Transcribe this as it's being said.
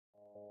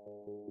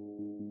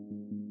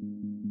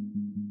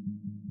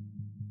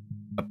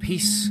a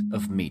piece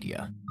of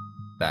media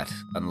that,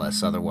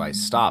 unless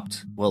otherwise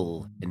stopped,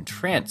 will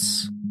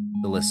entrance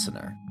the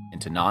listener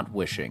into not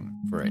wishing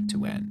for it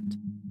to end.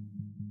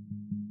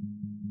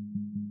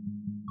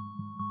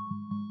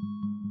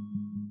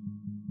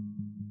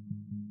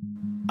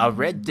 A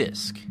red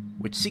disc,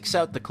 which seeks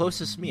out the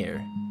closest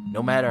mirror,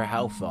 no matter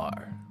how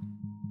far.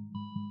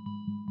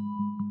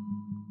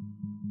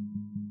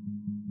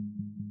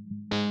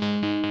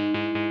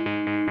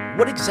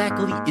 What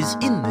exactly is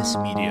in this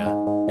media,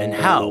 and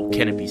how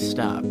can it be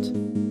stopped?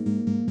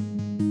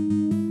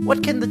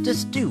 What can the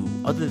disc do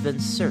other than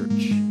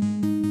search?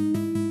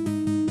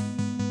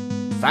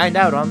 Find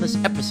out on this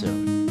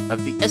episode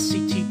of the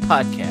SCT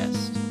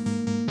Podcast.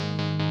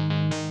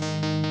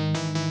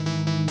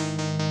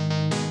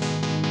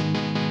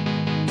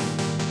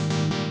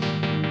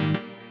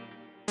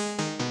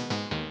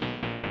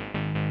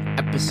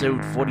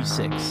 Episode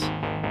 46,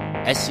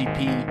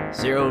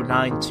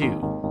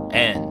 SCP-092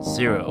 and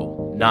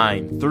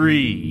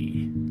 093.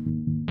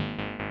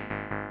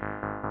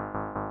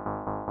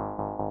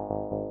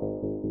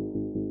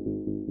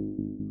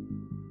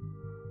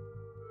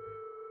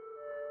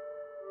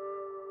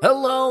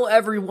 Hello,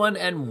 everyone,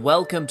 and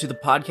welcome to the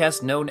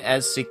podcast known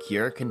as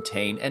Secure,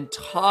 Contain, and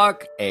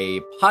Talk, a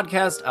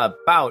podcast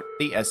about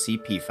the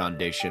SCP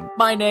Foundation.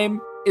 My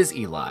name is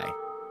Eli.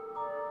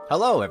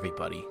 Hello,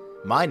 everybody.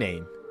 My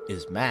name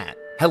is Matt.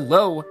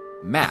 Hello,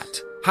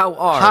 Matt. How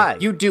are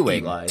you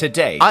doing Eli.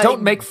 today? I'm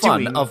Don't make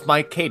fun doing of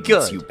my cadence,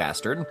 good. you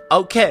bastard.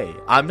 Okay,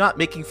 I'm not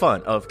making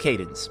fun of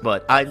cadence,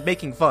 but I'm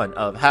making fun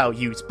of how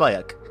you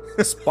spike.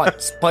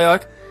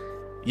 Spike?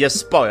 You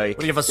spike. What,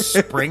 do you have a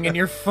spring in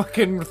your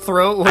fucking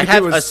throat? I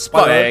have a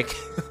spike.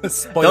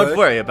 Spike. Don't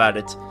worry about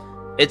it.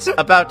 It's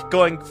about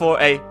going for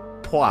a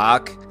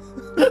pwak.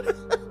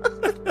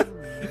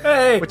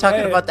 Hey, We're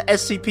talking about the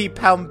SCP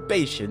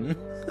Foundation.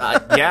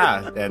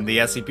 Yeah, and the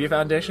SCP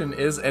Foundation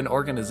is an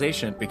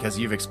organization, because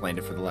you've explained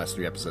it for the last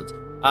 3 episodes.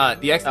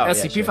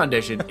 SCP sure.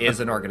 Foundation is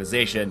an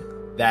organization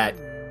that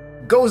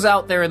goes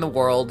out there in the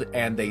world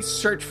and they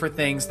search for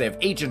things. They have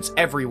agents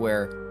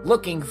everywhere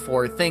looking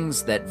for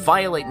things that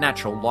violate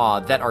natural law,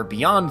 that are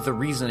beyond the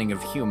reasoning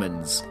of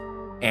humans.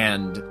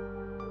 And,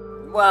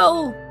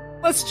 well,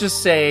 let's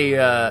just say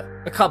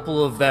a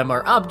couple of them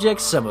are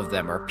objects, some of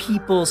them are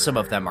people, some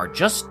of them are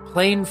just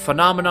plain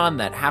phenomenon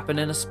that happen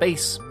in a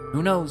space.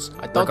 Who knows?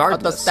 I don't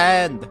Regardless,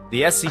 understand.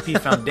 the SCP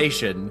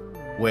Foundation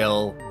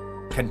will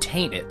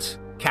contain it,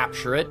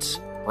 capture it,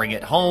 bring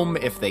it home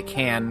if they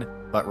can,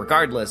 but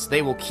regardless,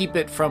 they will keep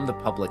it from the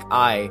public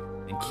eye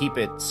and keep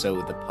it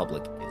so the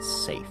public is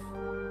safe.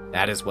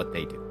 That is what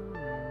they do.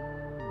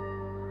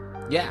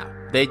 Yeah,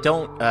 they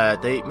don't,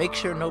 they make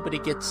sure nobody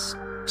gets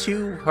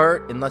too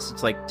hurt unless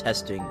it's like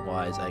testing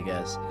wise, I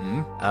guess.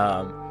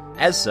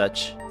 As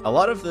such, a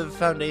lot of the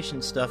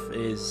Foundation stuff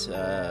is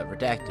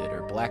redacted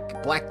or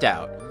blacked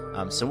out.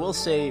 So we'll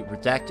say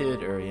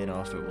redacted, or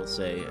if it will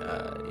say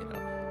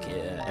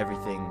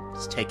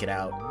everything's taken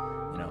out.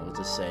 We'll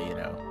just say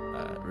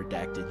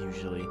redacted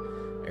usually,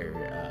 or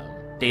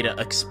data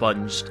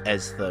expunged,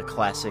 as the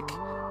classic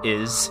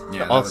is.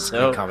 Yeah, also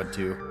that was common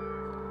too.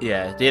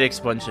 Yeah, data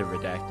expunged and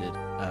redacted.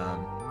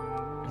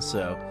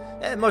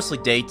 Mostly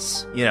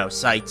dates,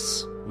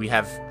 sites. We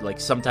have,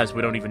 sometimes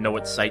we don't even know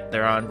what site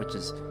they're on, which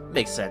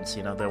makes sense,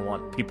 they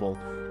want people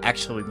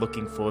actually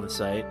looking for the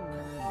site.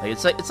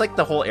 It's like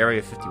the whole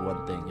Area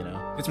 51 thing,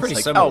 It's pretty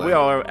like,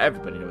 similar.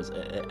 Everybody knows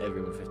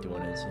Area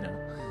 51 is,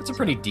 It's a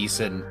pretty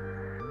decent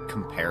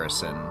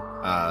comparison,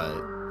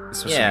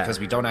 especially because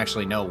we don't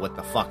actually know what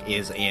the fuck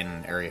is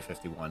in Area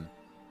 51.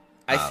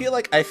 I feel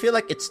like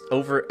it's a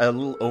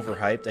little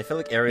overhyped. I feel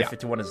like Area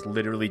 51 is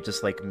literally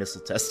just like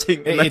missile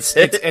testing.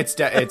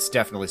 It's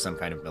definitely some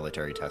kind of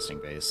military testing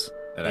base.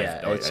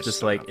 It's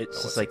just like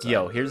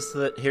yo, here's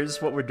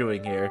what we're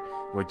doing here.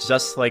 We're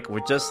just like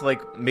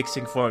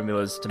mixing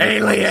formulas to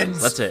make aliens.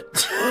 That's it.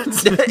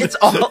 It's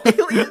all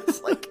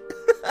aliens.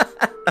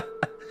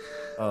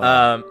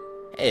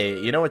 Hey,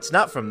 it's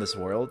not from this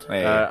world.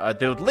 Hey.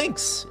 There are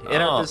links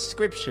in our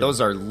description. Those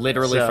are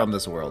literally from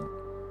this world.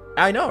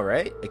 I know,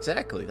 right?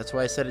 Exactly. That's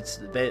why I said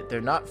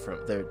they're not from.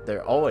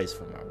 They're always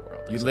from our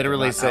world. You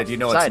literally said,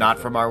 it's not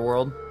from our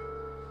world?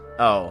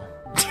 Oh.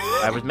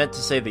 I was meant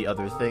to say the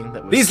other thing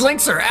that was... These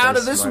links are out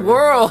of this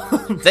world!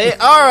 They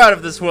are out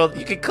of this world!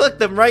 You can click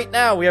them right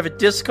now! We have a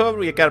Discord,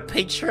 we got a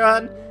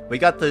Patreon, we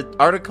got the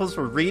articles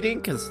we're reading,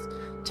 because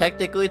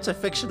technically it's a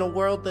fictional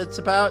world that's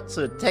about,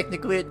 so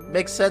technically it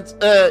makes sense.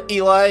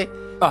 Eli,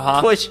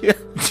 push you.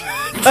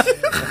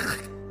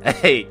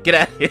 Hey, get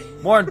out of here.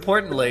 More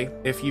importantly,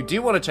 if you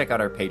do want to check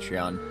out our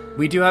Patreon,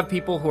 we do have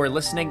people who are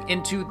listening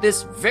into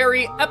this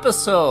very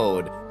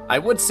episode. I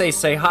would say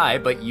hi,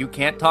 but you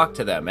can't talk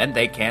to them, and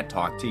they can't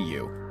talk to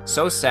you.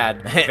 So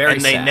sad, very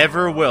and they sad.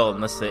 never will,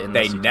 unless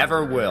they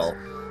never will.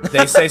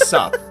 They say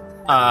sup.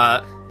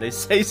 They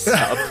say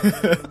sup.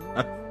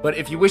 But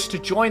if you wish to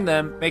join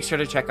them, make sure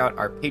to check out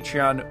our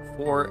Patreon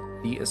for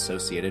the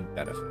associated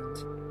benefit.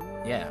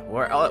 Yeah,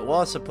 we're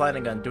also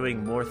planning on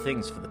doing more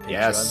things for the Patreon,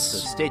 Yes. so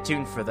stay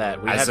tuned for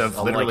that. We As have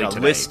of literally a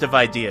today. list of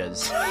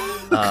ideas.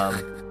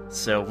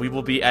 So we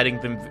will be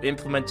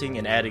implementing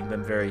and adding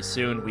them very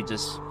soon.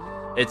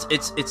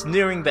 It's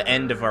nearing the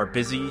end of our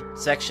busy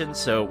section,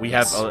 so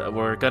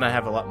we're gonna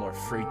have a lot more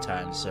free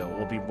time. So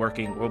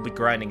we'll be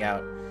grinding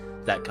out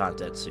that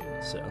content soon.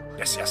 So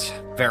yes,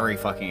 very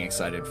fucking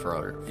excited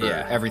for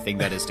Yeah. everything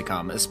that is to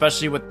come,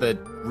 especially with the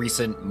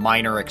recent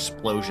minor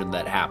explosion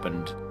that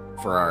happened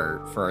for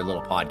our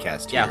little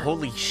podcast here. yeah,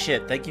 holy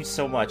shit! Thank you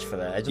so much for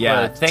that. I just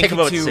Yeah, want to take a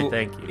moment to say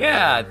thank you.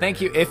 Yeah,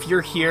 thank you. If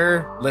you're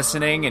here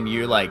listening and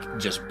you like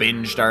just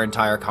binged our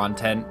entire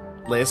content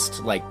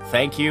list, like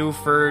thank you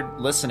for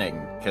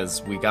listening,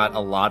 because we got a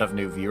lot of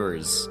new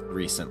viewers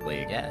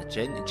recently. Yeah,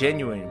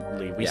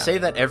 genuinely. We Yeah. say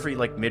that every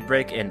like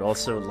mid-break and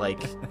also like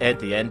at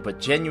the end, but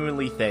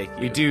genuinely thank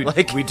you. We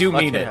do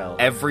mean it hell.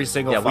 every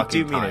single Yeah, we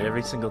fucking do mean time. it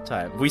every single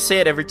time. We say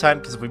it every time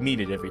because we mean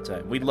it every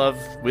time. We love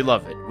it. We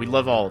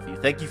love all of you.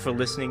 Thank you for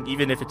listening,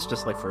 even if it's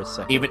just like for a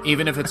second.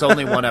 Even if it's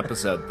only one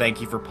episode,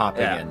 thank you for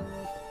popping Yeah. in.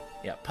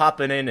 Yeah,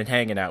 popping in and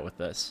hanging out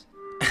with us.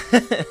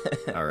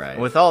 All right.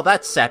 With all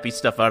that sappy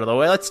stuff out of the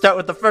way, let's start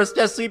with the first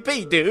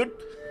SCP, dude.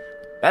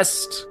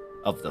 Best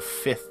of the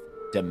Fifth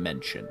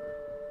Dimension.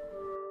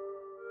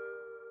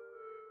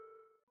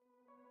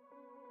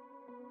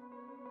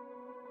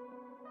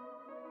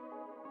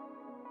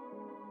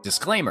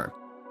 Disclaimer.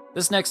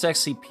 This next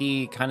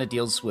SCP kind of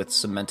deals with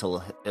some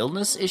mental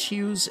illness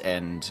issues,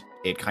 and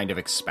it kind of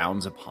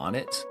expounds upon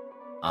it.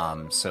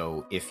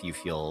 So if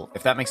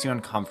that makes you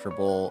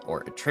uncomfortable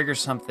or it triggers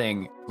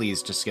something,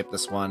 please just skip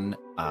this one,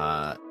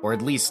 or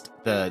at least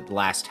the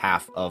last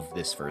half of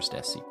this first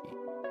SCP.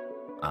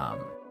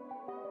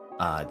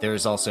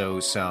 There's also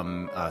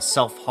some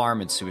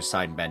self-harm and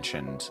suicide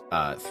mentioned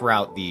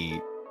throughout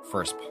the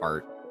first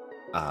part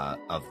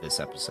of this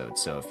episode.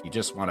 So if you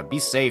just want to be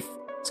safe,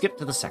 skip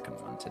to the second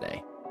one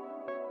today.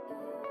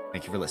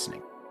 Thank you for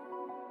listening.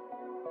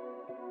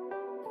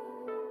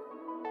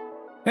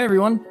 Hey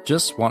everyone,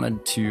 just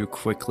wanted to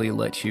quickly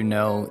let you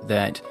know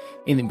that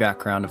in the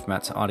background of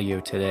Matt's audio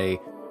today,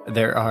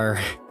 there are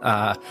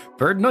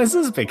bird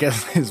noises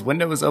because his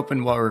window was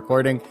open while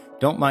recording.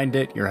 Don't mind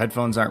it, your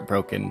headphones aren't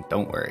broken,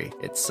 don't worry,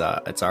 it's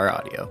our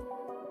audio.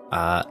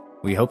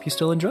 We hope you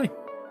still enjoy.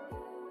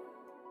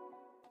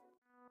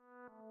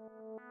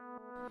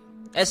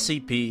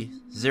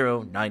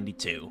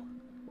 SCP-092.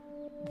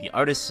 The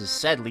artist is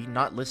sadly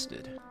not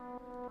listed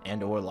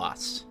and or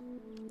lost.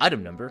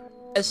 Item number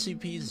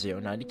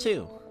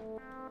SCP-092.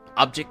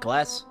 Object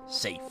class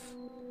safe.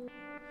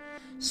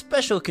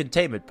 Special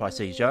containment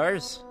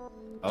procedures.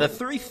 The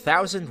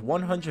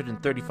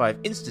 3,135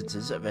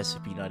 instances of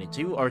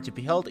SCP-92 are to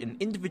be held in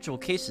individual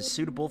cases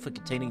suitable for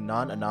containing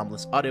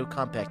non-anomalous audio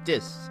compact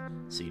discs,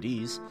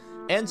 CDs,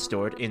 and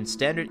stored in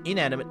standard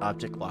inanimate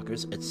object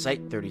lockers at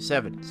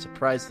Site-37.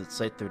 Surprised that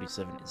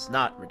Site-37 is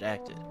not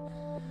redacted.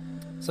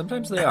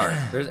 Sometimes they are.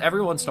 There's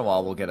every once in a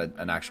while we'll get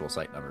an actual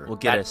site number.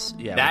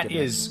 That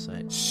is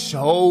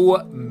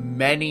so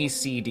many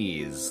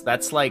CDs.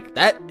 That's like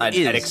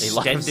an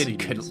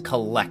extended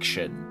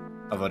collection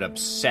of an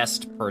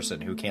obsessed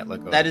person who can't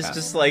let go. That is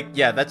just like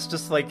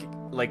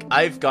like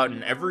I've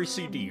gotten every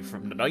CD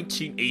from the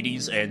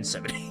 1980s and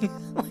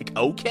 70s. Like,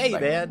 okay,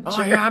 man.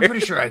 Oh yeah, I'm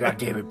pretty sure I got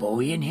David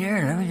Bowie in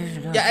here. Let me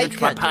just go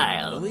search my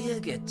pile. Let me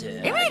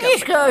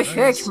just go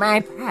search my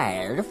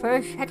pile for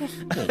a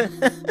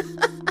satisfaction.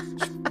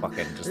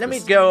 Let me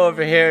go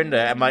over here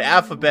into my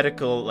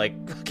alphabetical,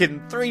 like,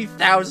 fucking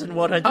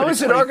 3,125. How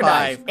is it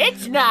organized?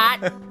 It's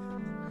not.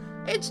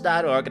 It's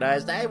not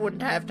organized. I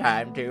wouldn't have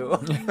time to.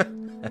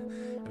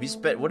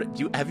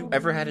 Have you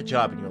ever had a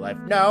job in your life?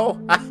 No.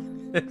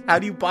 How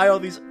do you buy all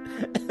these?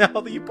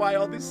 How do you buy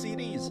all these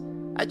CDs?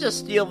 I just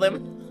steal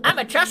them. I'm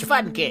a trust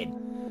fund kid.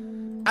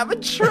 I'm a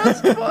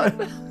trust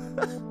fund.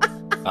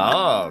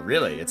 Oh,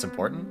 really? It's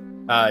important?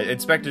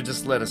 Inspector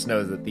just let us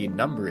know that the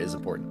number is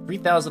important.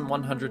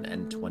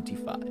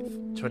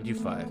 3,125.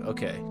 25.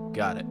 Okay,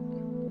 got it.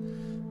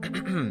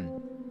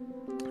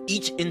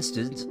 Each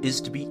instance is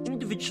to be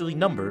individually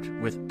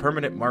numbered with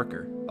permanent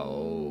marker.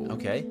 Oh.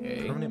 Okay.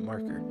 Permanent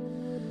marker.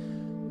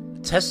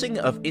 Testing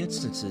of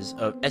instances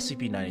of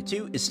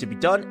SCP-92 is to be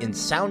done in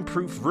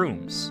soundproof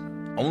rooms.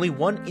 Only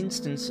one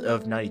instance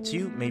of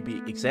 92 may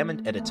be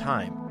examined at a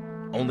time.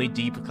 Only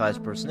D-class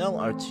personnel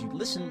are to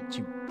listen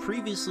to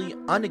previously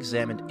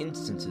unexamined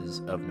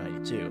instances of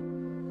 92.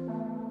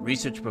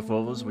 Research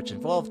proposals which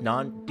involve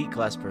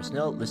non-D-class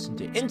personnel listening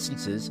to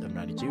instances of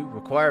 92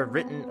 require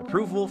written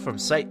approval from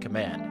Site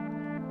Command.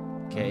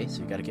 Okay,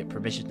 so you gotta get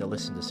permission to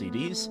listen to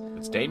CDs.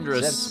 It's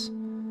dangerous.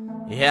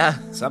 Yeah.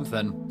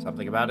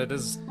 Something about it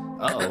is...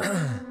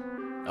 Uh-oh.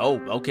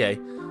 Oh, okay.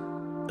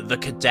 The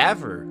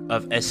cadaver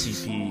of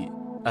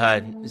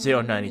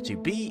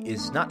SCP-092-B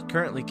is not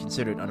currently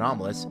considered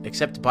anomalous,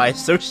 except by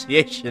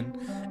association,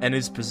 and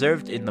is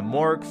preserved in the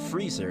morgue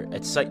freezer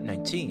at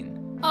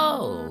Site-19.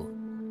 Oh.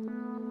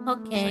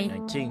 Okay.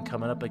 Site-19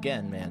 coming up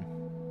again, man.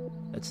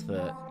 That's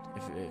the...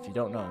 If you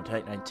don't know,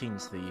 Site-19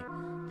 is the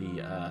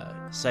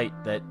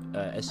site that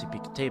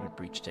SCP containment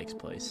breach takes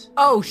place.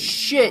 Oh,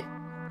 shit!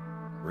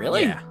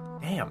 Really? Yeah.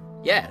 Damn.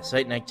 Yeah,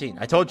 Site 19.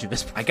 I told you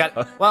this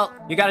before.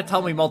 You gotta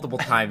tell me multiple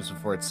times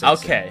before it says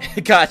Okay,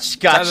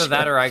 gotcha. Either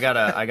that or I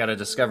gotta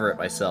discover it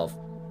myself.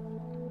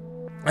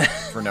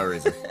 For no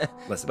reason.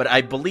 Listen. But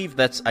I believe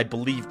that's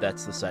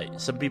the site.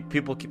 Some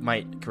people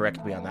might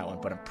correct me on that one,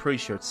 but I'm pretty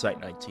sure it's Site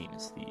 19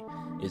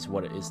 is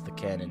what it is, the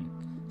canon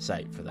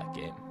site for that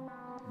game.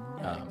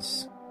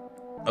 Nice.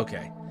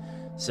 Okay,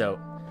 so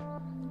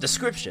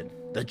description: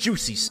 the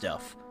juicy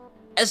stuff.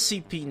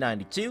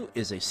 SCP-92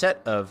 is a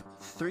set of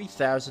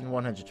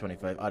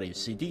 3,125 audio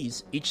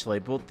CDs, each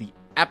labeled the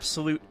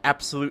absolute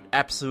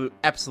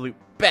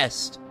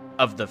best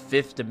of the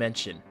fifth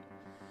dimension,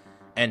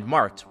 and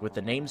marked with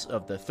the names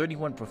of the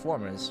 31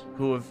 performers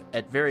who have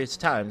at various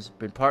times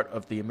been part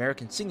of the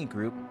American singing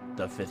group,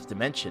 The Fifth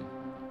Dimension.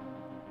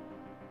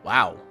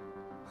 Wow.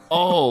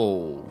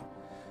 Oh.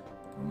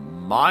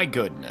 My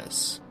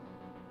goodness.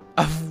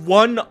 Of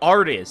one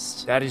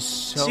artist. That is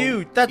so...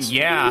 Dude, that's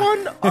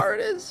one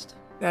artist.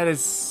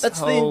 That's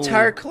the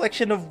entire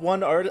collection of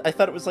one artist. I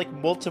thought it was like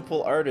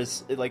multiple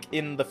artists, like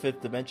in the fifth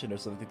dimension or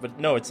something, but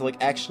no, it's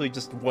like actually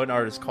just one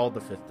artist called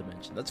the fifth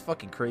dimension. That's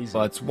fucking crazy.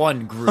 Well, it's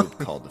one group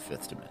called the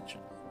fifth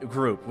dimension.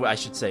 Group. Well, I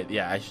should say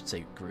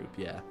group.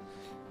 Yeah.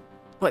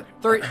 But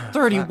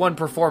 31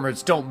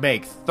 performers don't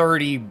make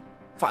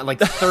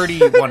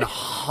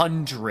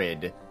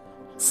 3,100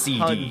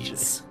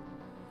 CDs.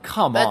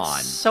 Come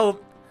on.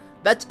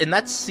 That's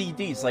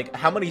CDs. Like,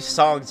 how many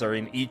songs are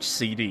in each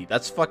CD?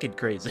 That's fucking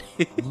crazy.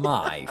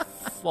 My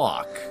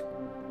fuck.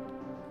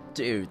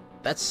 Dude,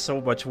 that's so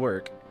much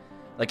work.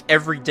 Like,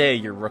 every day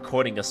you're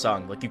recording a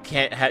song. Like, you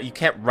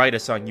can't write a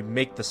song. You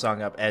make the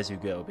song up as you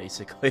go,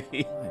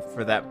 basically,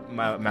 for that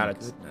amount of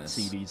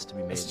CDs to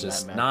be made. It's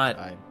just not...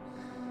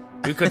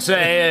 You could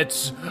say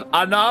it's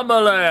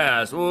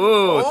anomalous.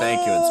 Ooh,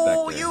 thank you, Inspector.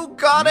 Oh, you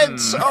got it.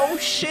 Oh,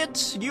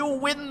 shit. You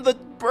win the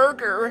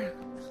burger.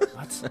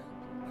 What?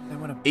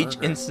 Each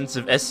instance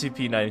of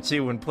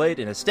SCP-92, when played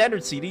in a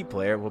standard CD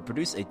player, will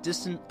produce a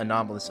distant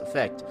anomalous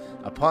effect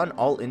upon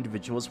all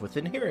individuals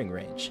within hearing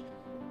range.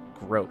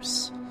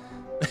 Gross.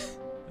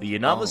 The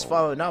anomalous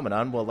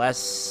phenomenon will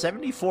last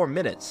 74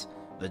 minutes,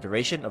 the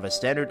duration of a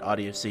standard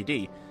audio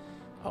CD.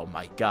 Oh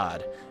my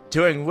god.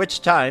 During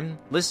which time,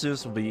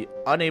 listeners will be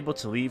unable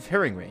to leave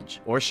hearing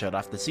range, or shut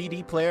off the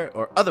CD player,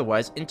 or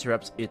otherwise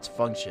interrupts its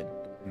function.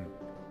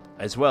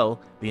 As well,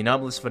 the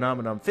anomalous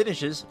phenomenon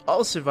finishes,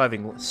 all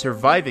surviving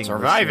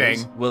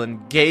listeners will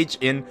engage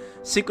in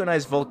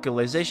synchronized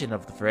vocalization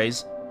of the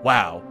phrase,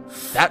 "Wow,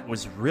 that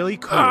was really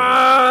cool."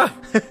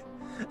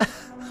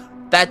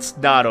 That's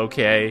not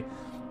okay.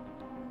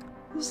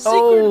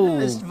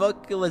 Synchronized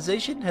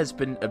vocalization has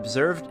been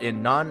observed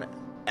in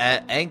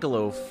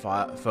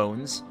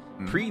non-anglophones,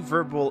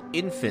 pre-verbal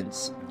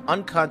infants,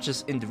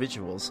 unconscious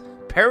individuals,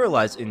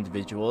 paralyzed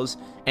individuals,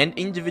 and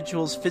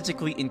individuals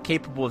physically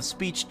incapable of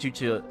speech due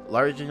to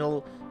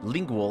laryngeal,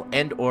 lingual,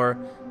 and or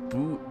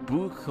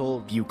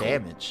buccal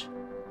damage.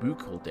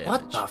 Buccal damage.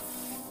 What the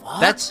fuck?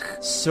 That's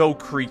so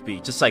creepy.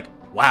 Just like,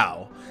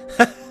 wow.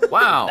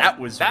 Wow. that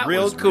was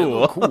real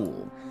cool.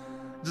 Cool.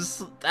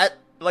 Just that,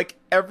 like,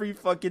 every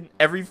fucking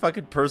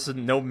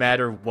person, no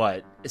matter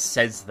what,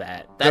 says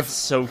that. That's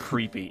so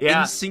creepy.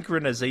 Yeah. In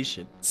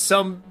synchronization.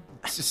 Some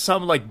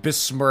like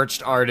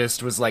besmirched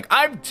artist was like,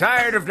 I'm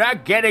tired of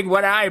not getting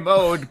what I'm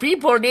owed.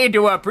 People need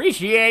to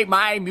appreciate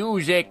my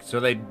music.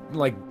 So they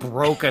like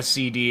broke a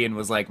CD and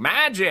was like,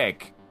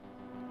 magic.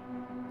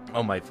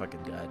 Oh my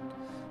fucking god.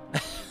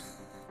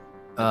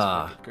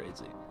 That's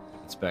crazy.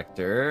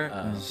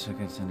 Inspector.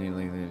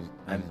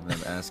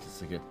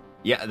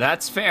 Yeah,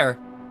 that's fair.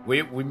 We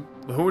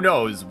who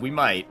knows? We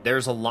might.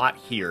 There's a lot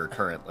here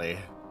currently.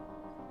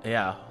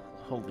 Yeah.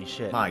 Holy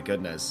shit! My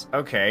goodness.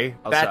 Okay,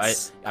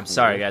 I'm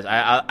sorry, guys.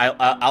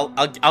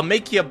 I'll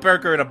make you a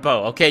burger and a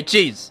bow. Okay,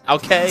 cheese.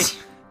 Okay,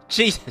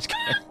 Jesus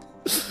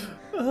Christ.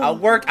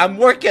 I'm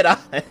working on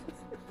it.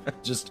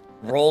 Just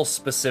role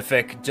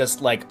specific.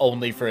 Just like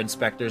only for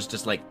inspectors.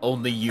 Just like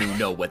only you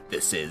know what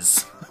this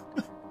is.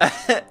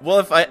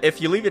 Well, if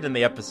you leave it in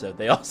the episode,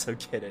 they also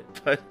get it.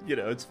 But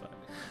it's fine.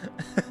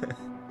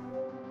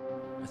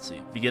 Let's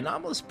see. The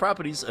anomalous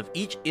properties of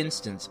each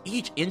instance.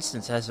 Each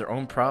instance has their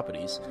own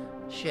properties.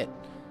 Shit.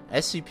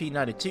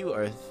 SCP-92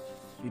 are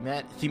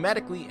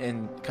thematically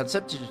and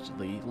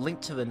conceptually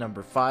linked to the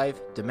number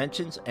 5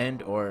 dimensions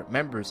and or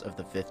members of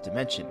the 5th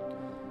dimension.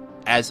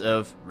 As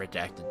of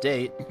redacted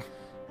date,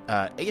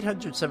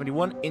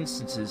 871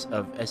 instances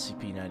of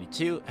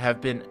SCP-92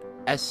 have been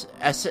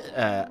assessed.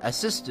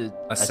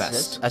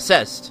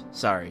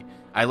 Sorry.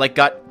 I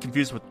got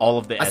confused with all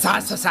of the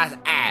S's.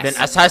 Then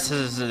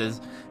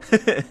assessed.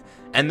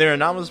 And their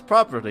anomalous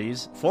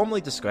properties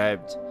formally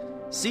described.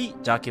 See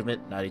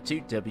document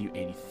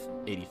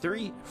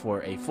 92W83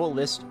 for a full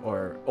list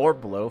or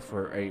below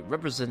for a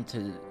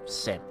representative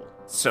sample.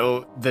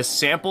 So the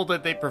sample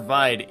that they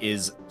provide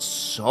is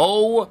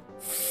so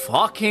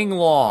fucking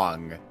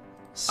long.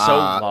 So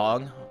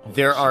long?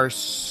 There are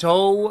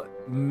so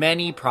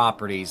many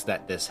properties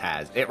that this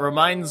has. It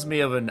reminds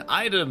me of an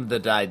item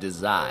that I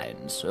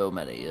designed so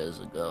many years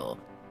ago.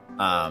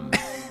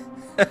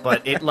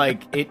 But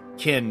it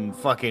can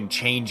fucking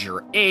change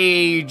your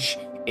age.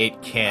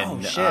 It can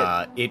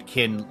it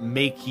can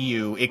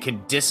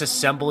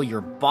disassemble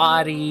your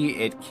body.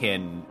 It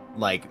can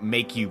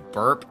make you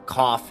burp,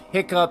 cough,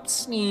 hiccup,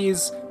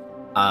 sneeze.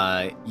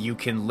 You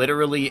can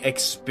literally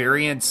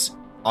experience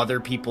other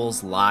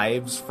people's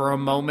lives for a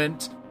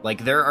moment.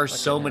 There are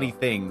so many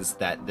things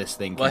that this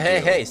thing can do.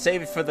 Hey,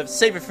 save it for the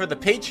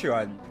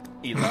Patreon,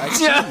 Eli.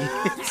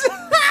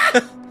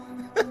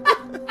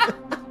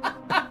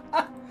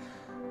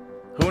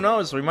 Who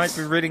knows? We might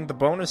be reading the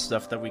bonus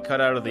stuff that we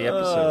cut out of the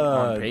episode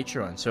on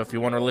Patreon. So if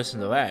you want to listen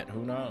to that,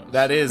 who knows?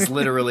 That is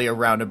literally a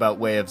roundabout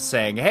way of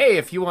saying, hey,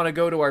 if you want to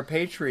go to our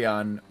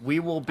Patreon, we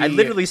will be. I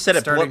literally said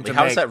it bluntly.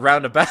 How's that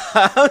roundabout?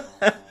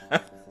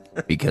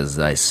 Because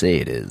I say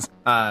it is.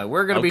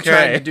 We're going to be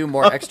trying to do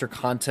more extra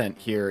content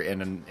here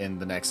in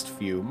the next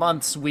few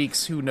months,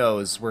 weeks, who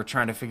knows. We're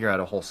trying to figure out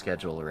a whole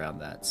schedule around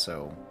that,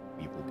 so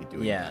we will be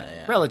doing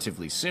that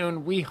relatively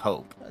soon, we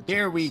hope.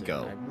 Here we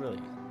go.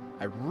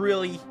 I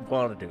really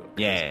want to do it.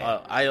 Yeah.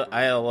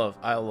 I love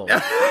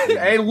it.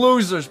 Hey,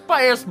 losers,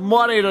 pay us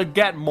money to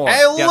get more.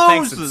 Hey,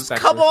 losers,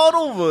 come on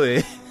over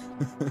here.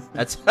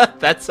 That's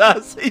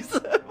us.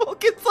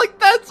 It's like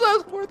that's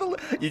us. We're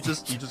the you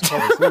just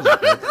call us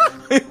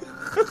losers.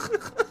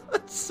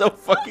 That's so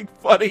fucking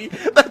funny.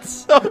 That's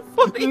so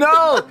funny.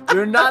 No,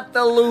 you're not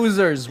the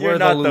losers. We're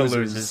not the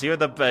losers. You're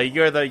the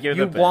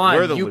won.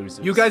 We're the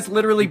losers. You guys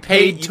literally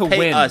paid to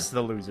win. Us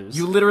the losers.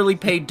 You literally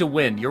paid to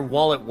win. You're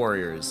wallet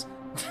warriors.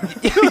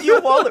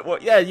 You're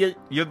wallet. Yeah,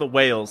 you're the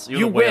whales.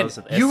 You're the win. Whales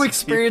of You SCP.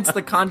 experience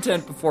the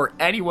content before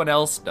anyone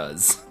else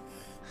does.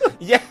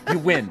 Yeah, you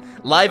win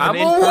live and I'm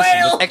in a person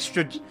whale.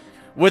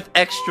 with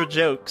extra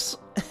jokes.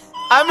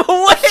 I'm a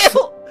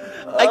whale.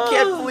 I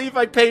can't believe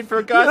I paid for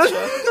a gacha.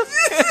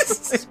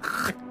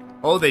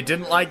 Oh, they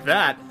didn't like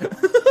that.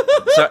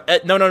 So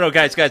no,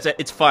 guys,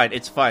 it's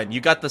fine.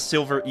 You got the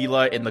silver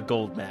Eli and the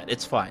gold Matt.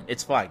 It's fine,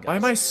 guys. Why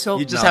am I so?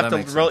 You just No, have that to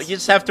makes roll. sense. You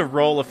just have to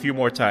roll a few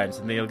more times,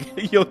 and then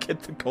you'll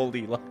get the gold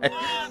Eli.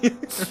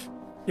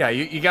 Yeah,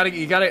 you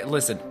gotta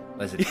listen.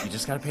 You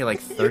just gotta pay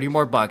 30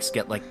 more bucks,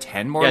 get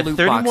 10 more loot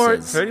 30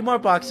 boxes. 30 more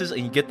boxes,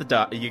 and you get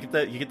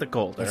the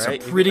gold. There's all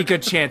right? a pretty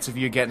good chance of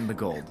you getting the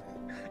gold.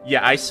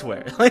 Yeah, I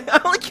swear. I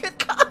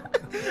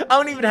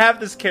don't even have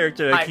this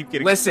character. I keep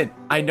getting. Listen,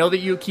 I know that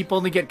you keep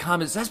only get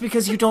comments. That's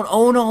because you don't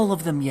own all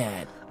of them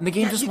yet, and the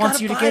game just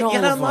wants you to get all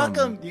of them. You gotta unlock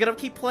them. You gotta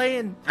keep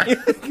playing. You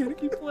gotta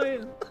keep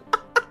playing.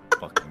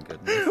 Fucking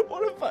goodness.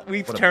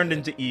 We've turned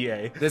into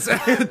EA.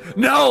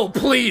 No,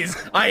 please.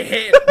 I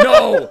hate.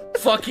 No,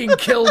 fucking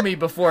kill me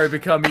before I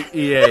become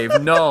EA.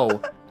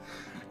 No.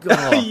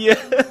 Oh.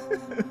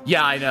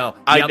 Yeah, I know.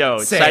 I know.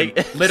 Same.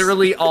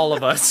 Literally all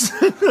of us.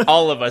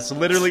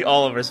 Literally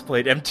all of us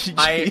played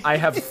MTG. I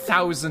have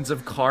thousands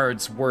of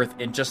cards worth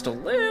in just a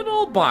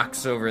little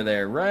box over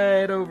there,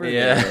 right over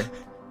there.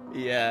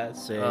 Yeah,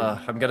 same.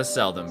 I'm gonna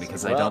sell them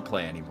because I don't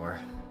play anymore.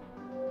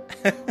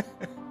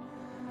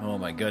 Oh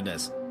my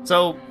goodness.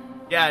 So,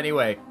 yeah,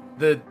 anyway,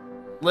 the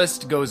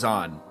list goes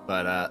on,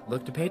 but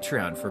look to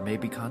Patreon for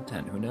maybe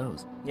content. Who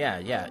knows?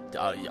 Yeah.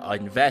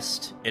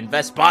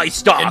 Invest, buy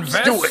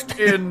stocks. Do it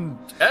in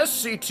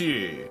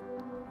SCT.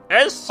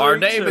 Our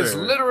name is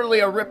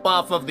literally a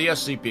ripoff of the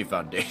SCP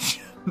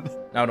Foundation.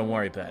 No, don't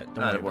worry about it.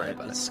 Don't worry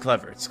about it. It's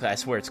clever. I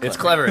swear it's clever. It's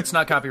clever. It's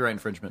not copyright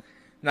infringement.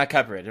 Not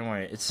copyright. Don't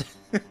worry. It's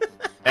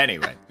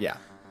anyway. Yeah.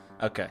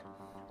 Okay.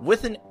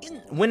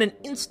 When an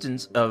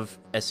instance of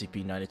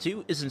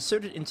SCP-92 is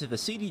inserted into the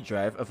CD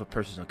drive of a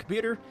personal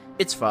computer,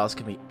 its files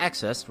can be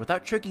accessed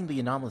without triggering the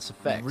anomalous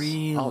effects.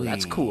 Really? Oh,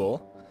 that's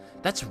cool.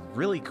 That's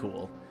really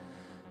cool.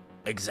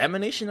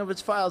 Examination of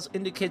its files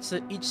indicates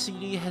that each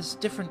CD has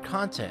different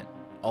content.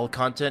 All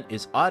content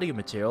is audio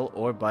material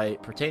or by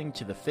pertaining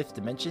to the fifth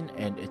dimension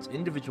and its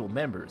individual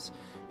members,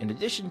 in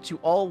addition to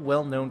all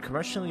well-known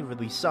commercially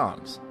released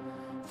songs.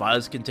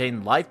 Files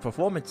contain live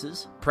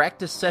performances,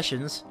 practice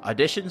sessions,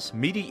 auditions,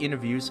 media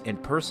interviews,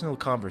 and personal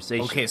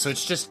conversations. Okay, so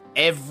it's just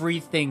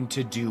everything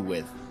to do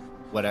with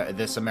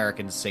this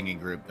American singing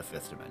group, The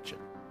Fifth Dimension.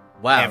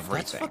 Wow, everything.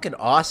 That's fucking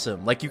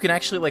awesome. You can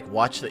actually,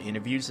 watch the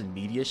interviews and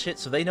media shit,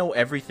 so they know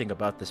everything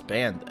about this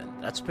band, then.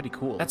 That's pretty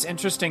cool. That's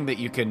interesting that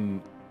you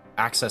can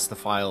access the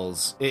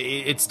files.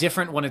 It's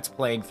different when it's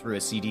playing through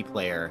a CD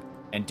player,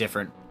 and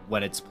different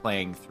when it's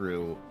playing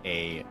through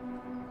a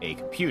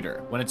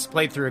computer. When it's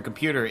played through a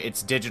computer,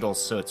 it's digital,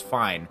 so it's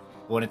fine.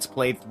 When it's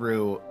played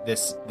through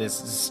this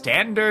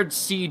standard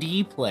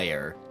CD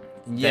player,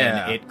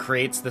 then it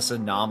creates this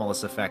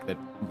anomalous effect that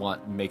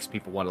makes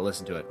people want to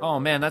listen to it. Oh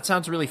man, that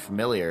sounds really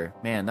familiar.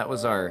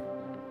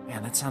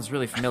 That sounds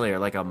really familiar.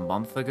 Like a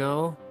month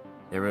ago,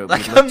 we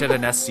looked at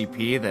an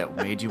SCP that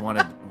made you want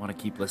to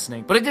keep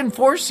listening, but it didn't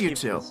force you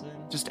to. Listening.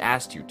 Just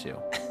asked you to.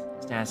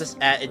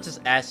 It just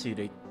asks you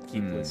to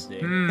keep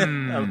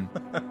listening.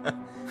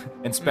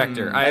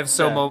 Inspector, I have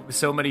so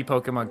many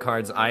Pokemon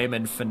cards. I am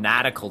in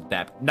fanatical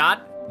debt.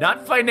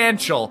 Not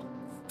financial,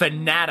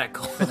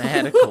 fanatical.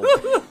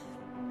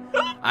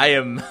 I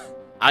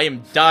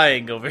am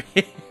dying over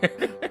here.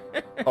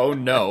 Oh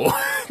no.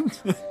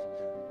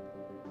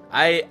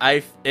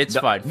 It's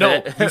No, fine. no,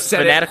 you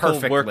said it Fanatical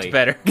perfectly. worked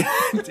better.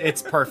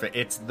 It's perfect.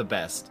 It's the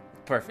best.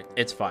 Perfect.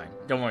 It's fine.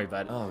 Don't worry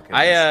about it. Oh,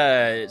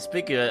 goodness.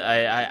 Speaking of,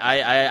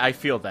 I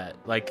feel that.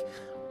 Like,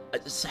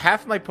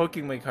 half my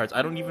Pokemon cards,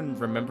 I don't even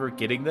remember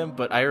getting them,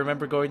 but I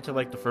remember going to,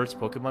 like, the first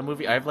Pokemon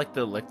movie. I have, like,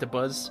 the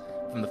Electabuzz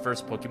from the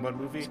first Pokemon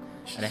movie,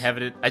 and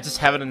I just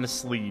have it in the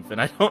sleeve, and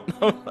I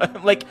don't know.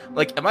 I'm like,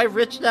 am I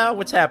rich now?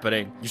 What's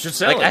happening? You should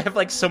sell Like, it. I have,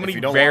 like, so many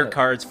you don't rare want it.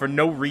 cards for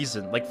no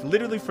reason. Like,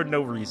 literally for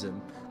no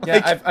reason. Yeah,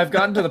 Like, I've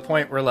gotten to the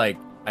point where, like,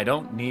 I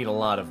don't need a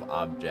lot of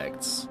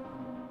objects.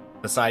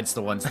 Besides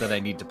the ones that I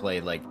need to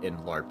play, like, in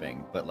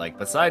LARPing. But, like,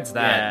 besides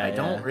that, Yeah, I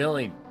don't yeah.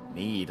 really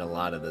need a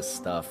lot of this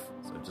stuff.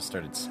 So I've just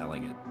started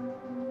selling it.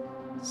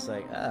 it's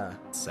like,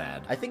 It's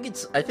sad. I think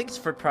it's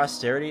for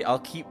posterity. I'll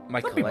keep my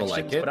Some people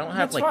collections, like it. but I don't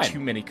have That's like fine. too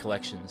many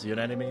collections. You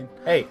know what I mean?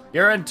 Hey,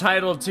 you're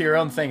entitled to your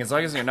own thing. As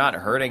long as you're not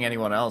hurting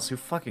anyone else, who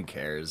fucking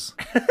cares?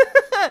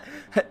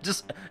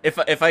 Just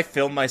if I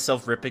film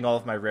myself ripping all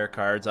of my rare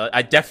cards,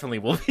 I definitely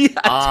will be.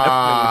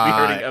 I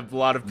definitely will be hurting a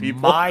lot of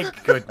people. My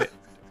goodness.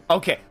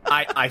 Okay,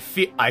 I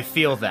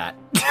feel that.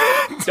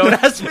 Don't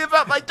ask me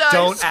about my dice.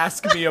 Don't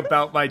ask me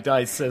about my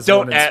dice, says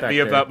one Don't at me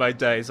inspector. about my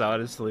dice.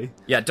 Honestly,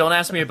 Yeah, don't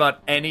ask me about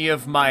any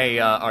of my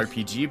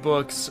RPG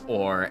books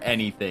or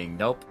anything.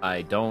 Nope,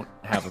 I don't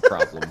have a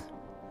problem.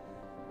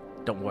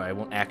 don't worry. I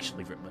won't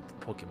actually rip my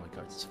Pokemon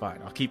cards. It's fine.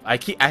 I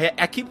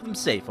keep them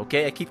safe.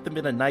 Okay, I keep them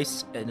in a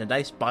nice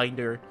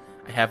binder.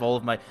 I have all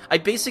of my. I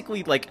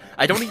basically like.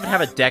 I don't even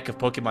have a deck of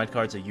Pokemon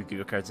cards or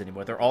Yu-Gi-Oh cards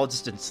anymore. They're all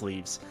just in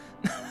sleeves.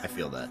 I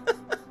feel that.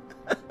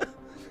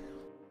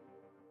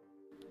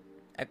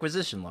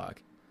 Acquisition log.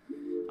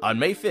 On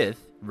May 5th,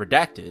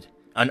 redacted,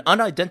 an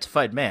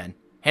unidentified man,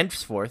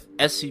 henceforth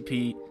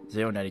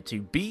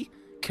SCP-092-B,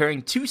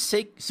 carrying 2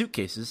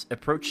 suitcases,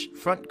 approached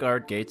front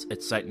guard gates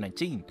at Site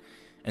 19,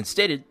 and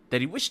stated that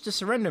he wished to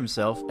surrender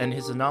himself and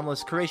his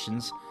anomalous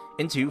creations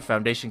into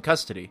Foundation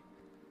custody.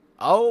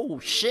 Oh,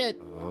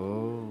 shit!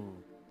 Oh.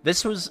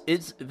 This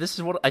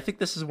is what I think.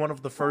 This is one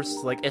of the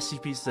first like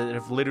SCPs that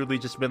have literally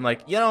just been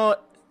like, you know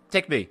what,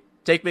 take me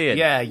in.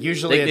 Yeah,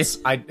 usually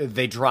They-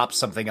 they drop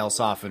something else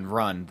off and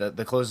run.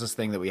 The closest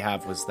thing that we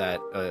have was that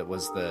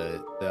was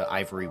the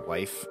Ivory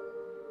Wife.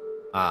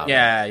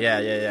 Yeah.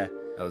 That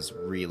was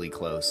really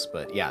close,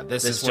 but yeah,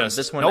 this This is one- just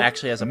this one nope,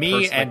 actually has a me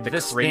person, like and the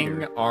this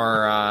creator. thing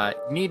are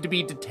need to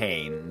be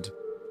detained.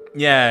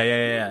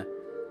 Yeah.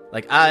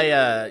 Like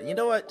you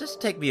know what?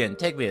 Just take me in.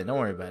 Don't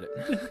worry about it.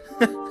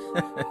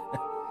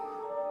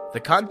 The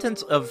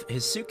contents of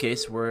his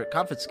suitcase were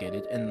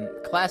confiscated and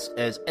classed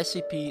as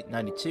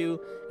SCP-92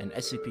 and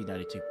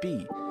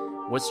SCP-92-B.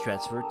 Was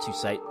transferred to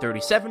Site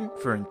 37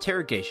 for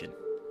interrogation.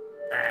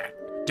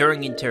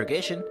 During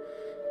interrogation,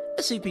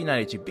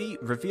 SCP-92-B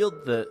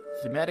revealed the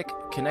thematic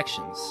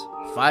connections,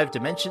 5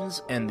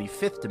 dimensions, and the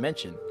 5th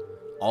dimension,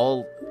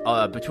 all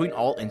between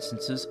all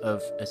instances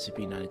of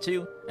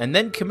SCP-92, and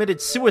then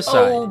committed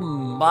suicide. Oh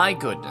my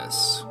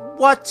goodness!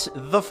 What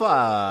the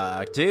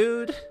fuck,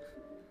 dude?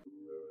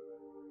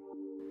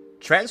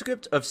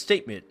 Transcript of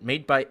statement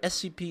made by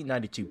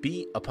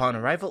SCP-92-B upon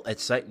arrival at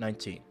Site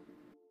 19.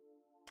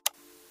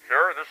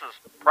 Sir, this is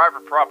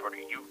private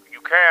property. You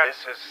can't.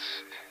 This is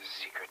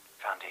secret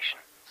Foundation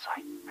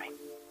site, right?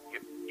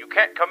 You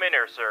can't come in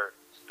here, sir.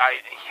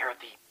 You're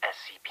the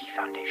SCP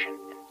Foundation,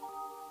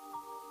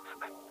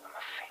 and I'm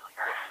a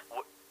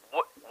failure.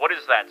 What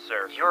is that,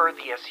 sir? You're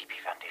the SCP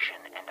Foundation,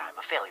 and I'm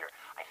a failure.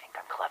 I think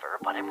I'm clever,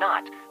 but I'm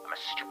not. I'm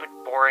a stupid,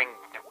 boring,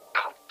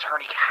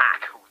 cult-turny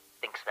hack who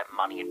thinks that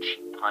money and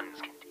cheap puns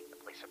can take the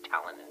place of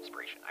talent and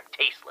inspiration. I'm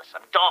tasteless.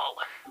 I'm dull.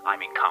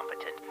 I'm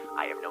incompetent.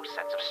 I have no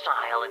sense of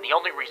style, and the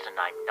only reason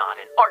I'm not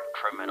an art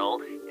criminal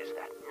is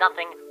that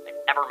nothing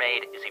I've ever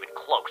made is even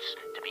close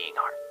to being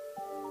art.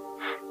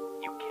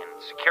 You can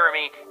secure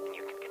me, and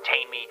you can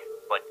contain me,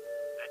 but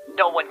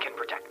no one can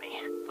protect me.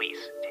 Please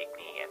take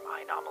me and my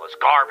anomalous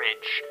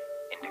garbage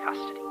into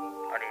custody.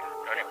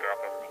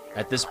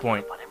 At this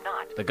point, But I'm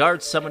not. the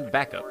guards summoned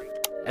backup.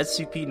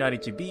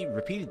 SCP-92-B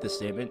repeated the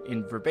statement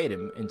in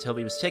verbatim until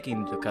he was taken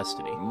into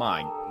custody.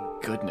 My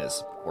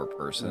goodness, poor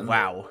person.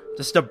 Wow.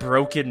 Just a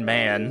broken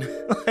man.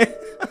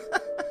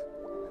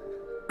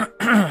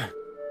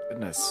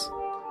 Goodness.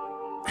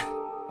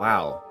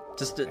 Wow.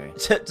 Just Okay.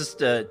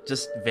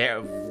 just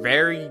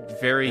very,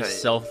 very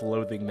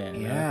self-loathing man.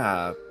 huh?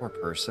 Yeah, poor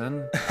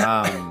person.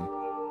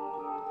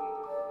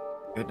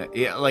 Goodness.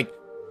 Yeah, like,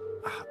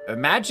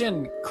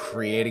 imagine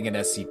creating an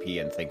SCP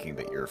and thinking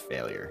that you're a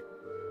failure.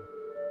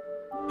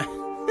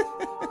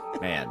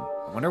 Man,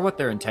 I wonder what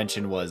their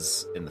intention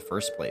was in the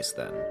first place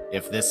then.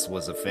 If this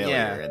was a failure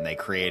Yeah. and they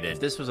created If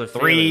this was a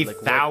failure, like,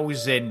 what-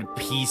 3,000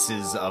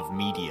 pieces of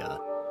media.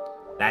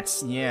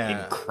 That's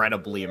Yeah.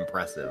 incredibly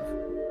impressive.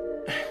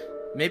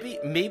 Maybe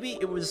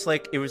it was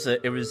like it was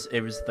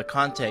the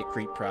content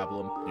creep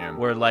problem. Yeah.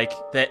 Where like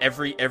that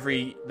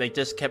every they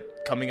just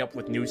kept coming up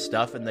with new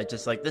stuff and they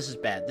just like this is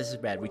bad.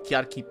 We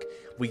gotta keep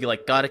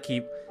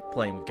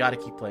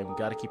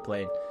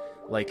playing.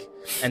 Like,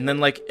 and then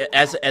like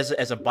as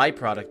a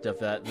byproduct of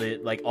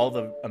that, like all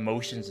the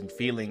emotions and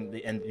feeling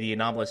and the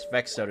anomalous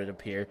effects started to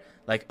appear.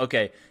 Like,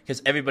 okay,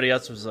 because everybody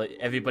else was like,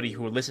 everybody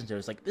who listened to it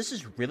was like, this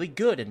is really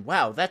good, and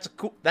wow, that's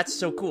cool, that's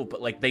so cool.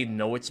 But like they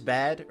know it's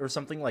bad or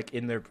something, like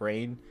in their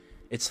brain,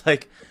 it's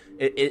like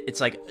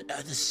it's like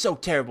this is so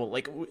terrible.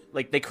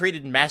 Like they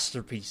created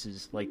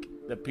masterpieces like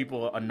that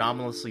people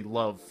anomalously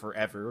love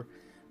forever,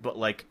 but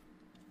like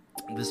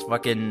this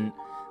fucking.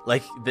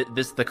 Like,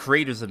 the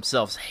creators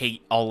themselves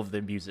hate all of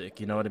their music,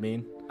 you know what I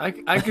mean?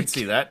 I could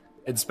see that.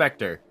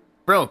 Inspector.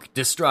 Broke,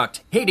 distraught,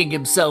 hating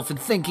himself and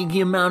thinking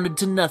he amounted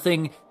to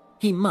nothing.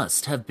 He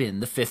must have been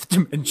the fifth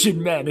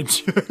dimension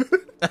manager.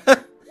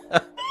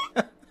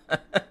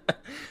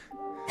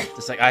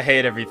 Just like, I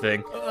hate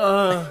everything.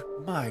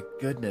 My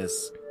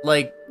goodness.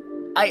 Like,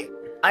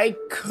 I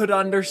could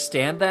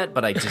understand that,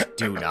 but I just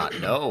do not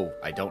know.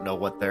 I don't know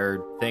what they're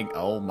thinking.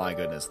 Oh my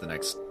goodness, the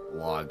next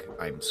log.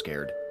 I'm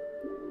scared.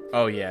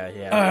 Oh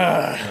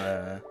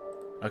yeah.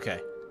 Okay,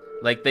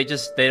 like they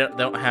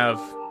don't have.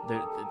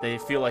 They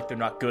feel like they're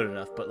not good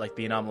enough, but like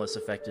the anomalous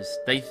effect is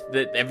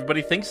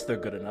everybody thinks they're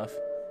good enough,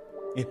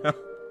 you know.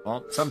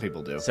 Well, some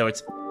people do. So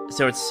it's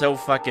so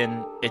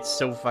fucking.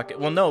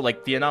 Well, no,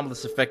 like the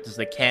anomalous effect is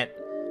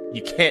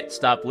you can't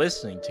stop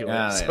listening to it.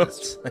 Yeah,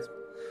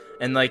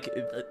 and like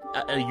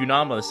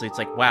anomalously, it's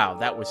like, wow,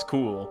 that was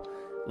cool.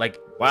 Like,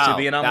 wow, so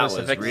the anomalous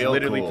effect is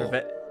literally cool.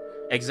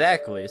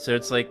 Exactly. So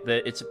it's like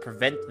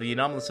the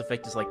anomalous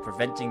effect is like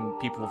preventing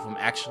people from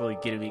actually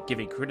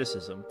giving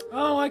criticism.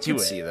 Oh, I can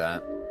to see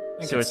that.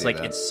 So it's like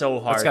it's so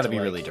hard. It's got to be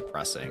like, really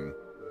depressing.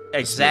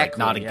 Exactly.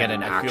 Not to get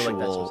an I feel like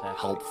that's actual what's happening.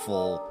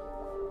 helpful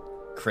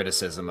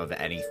criticism of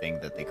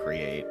anything that they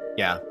create.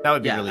 Yeah, that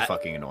would be really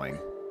fucking annoying.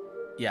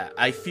 Yeah,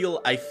 I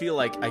feel like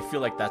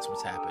that's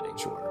what's happening.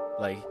 Sure.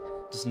 Like,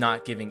 just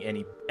not giving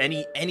any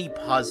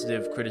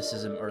positive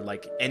criticism or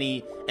like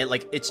any, and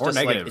like it's just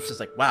negative. like it's just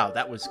like, wow,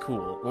 that was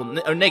cool. Well,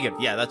 or negative.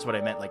 Yeah, that's what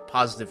I meant. Like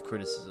positive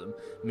criticism,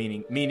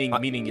 meaning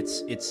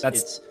it's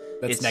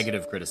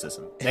negative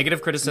criticism.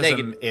 Negative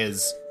criticism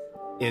is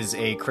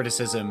a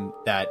criticism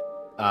that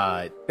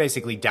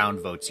basically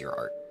downvotes your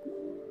art.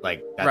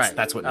 Like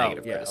that's what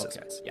negative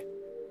criticism is. Yeah.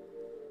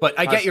 But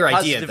I get your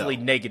idea, though. Positively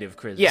negative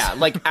criticism. Yeah,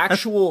 like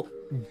actual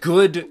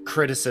good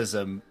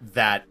criticism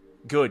that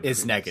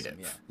is negative.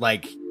 Yeah.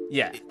 Like,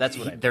 yeah, that's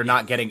what I mean. They're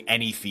not getting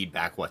any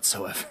feedback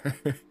whatsoever.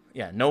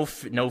 Yeah, no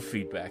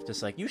feedback.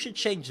 Just like, you should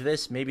change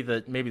this. Maybe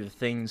the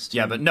things.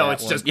 Yeah, but no,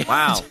 it's just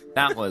wow,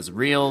 that was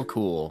real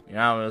cool.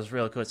 Yeah, it was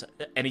real cool.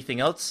 Anything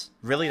else?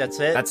 Really? That's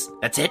it?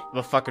 That's it.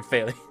 We're fucking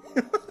failing.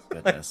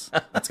 Goodness,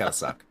 that's gotta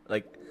suck.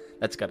 Like,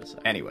 that's gotta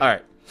suck. Anyway, all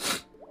right.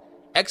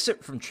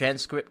 Excerpt from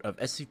transcript of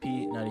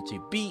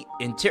SCP-92-B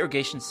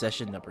interrogation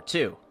session number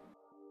 2.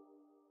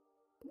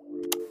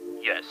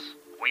 Yes,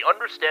 we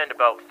understand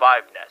about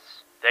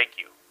 5-nests. Thank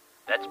you.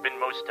 That's been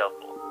most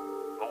helpful.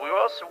 But we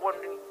were also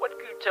wondering, what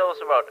could you tell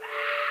us about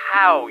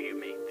how you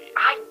made these?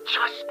 I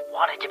just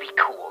wanted to be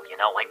cool, you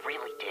know, I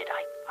really did.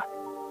 I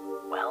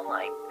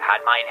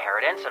had my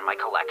inheritance and my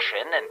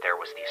collection, and there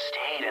was the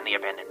estate and the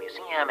abandoned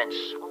museum, and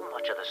so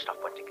much of the stuff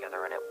went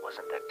together, and it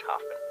wasn't that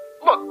tough. And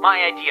look,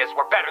 my ideas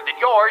were better than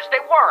yours.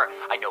 They were.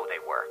 I know they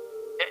were.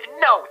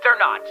 No,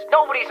 they're not.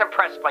 Nobody's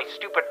impressed by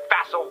stupid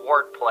facile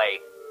wordplay.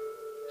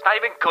 It's not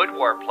even good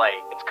wordplay.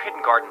 It's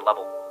kindergarten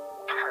level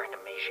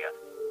paranomasia.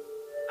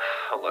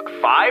 Look,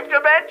 5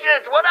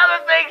 dimensions! What other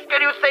things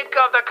can you think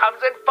of that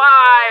comes in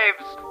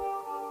 5s?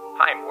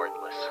 I'm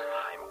worthless.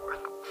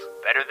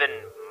 Better than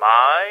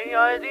my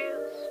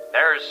ideas?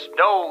 There's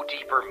no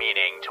deeper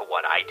meaning to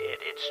what I did.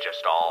 It's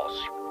just all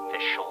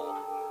superficial.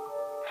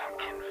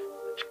 Pumpkin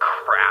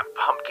crap,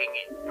 pumpkin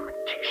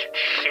imitation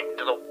shit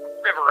into the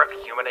river of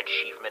human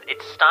achievement.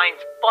 It's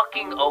Stein's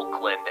fucking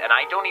Oakland, and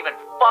I don't even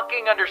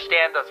fucking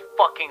understand those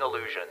fucking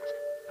illusions.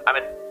 I'm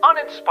an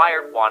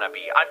uninspired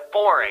wannabe. I'm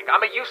boring.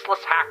 I'm a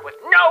useless hack with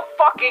no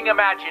fucking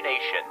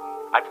imagination.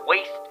 I've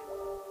wasted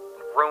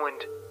and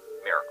ruined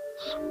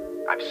miracles.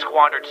 I've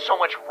squandered so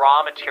much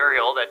raw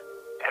material that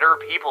better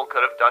people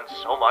could have done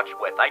so much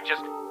with.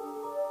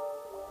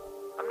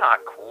 I'm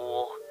not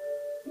cool.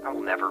 I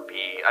will never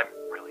be. I'm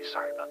really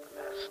sorry about the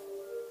mess.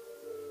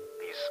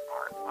 These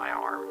aren't my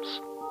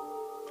arms.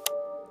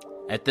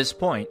 At this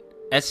point,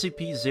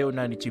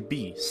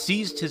 SCP-092-B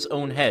seized his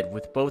own head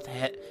with both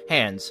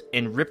hands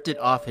and ripped it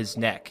off his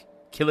neck,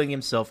 killing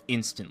himself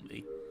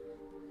instantly.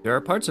 There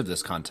are parts of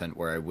this content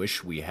where I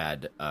wish we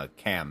had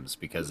cams,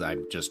 because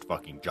I'm just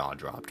fucking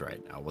jaw-dropped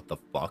right now. What the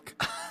fuck?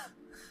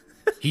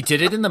 He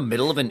did it in the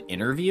middle of an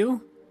interview?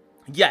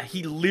 Yeah,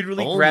 he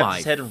literally grabbed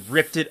his head and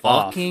ripped it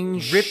off.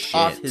 Ripped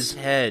off his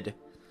head.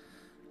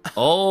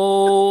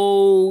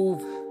 Oh,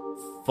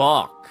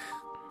 fuck.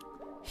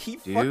 He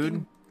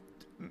fucking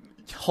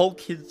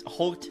hulked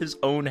his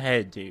own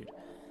head, dude.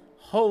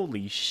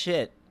 Holy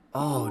shit.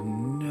 Oh,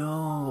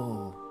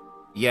 no.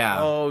 Yeah.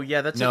 Oh,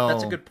 yeah, that's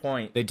a good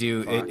point. They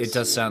do. It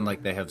does sound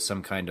like they have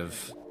some kind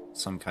of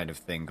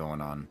thing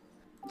going on.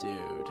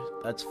 Dude,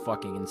 that's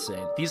fucking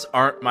insane. These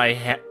aren't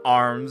my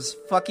arms.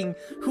 Fucking,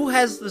 who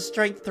has the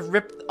strength to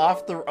rip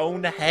off their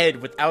own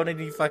head without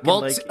any fucking,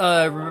 Well, like...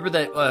 remember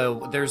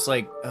that there's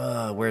like,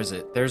 where is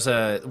it? There's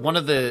one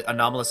of the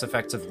anomalous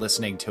effects of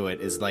listening to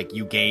it is like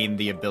you gain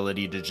the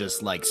ability to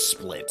just like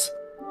split.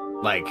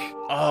 Like,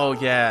 Oh,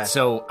 yeah.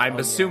 so I'm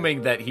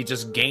assuming that he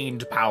just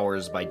gained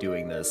powers by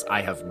doing this.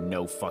 I have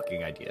no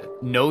fucking idea.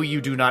 No,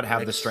 you do not have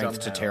Like, the strength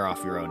to somehow. tear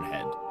off your own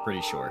head.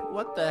 Pretty sure.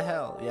 What the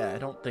hell? Yeah, I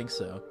don't think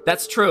so.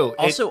 That's true.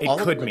 Also, all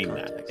it of could the mean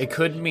context. that. It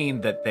could mean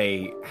that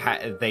they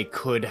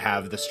could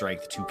have the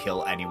strength to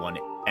kill anyone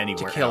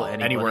anywhere kill else,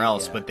 anybody, anywhere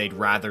else, yeah. but they'd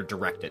rather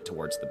direct it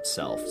towards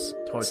themselves.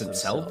 Towards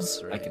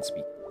themselves, I right. can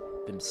speak.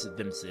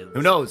 Themselves.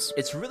 Who knows?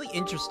 It's really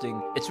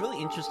interesting. It's really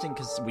interesting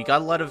because we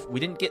got a lot of... We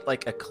didn't get,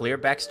 like, a clear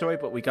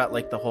backstory, but we got,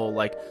 like, the whole,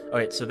 like...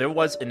 Alright, so there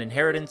was an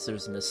inheritance, there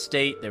was an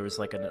estate, there was,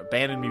 like, an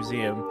abandoned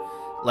museum.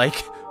 Like,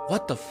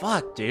 what the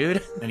fuck,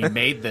 dude? And he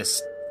made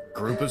this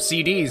group of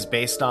CDs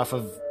based off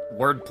of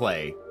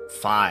wordplay.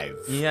 5.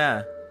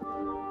 Yeah.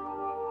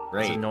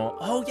 Great.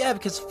 Oh, yeah,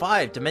 because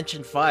 5.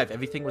 Dimension 5.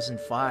 Everything was in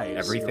 5s.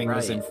 Everything You're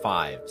was in right.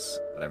 5s.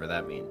 Whatever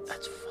that means.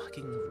 That's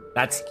fucking...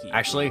 That's wacky.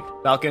 actually,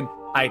 Falcon,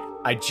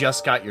 I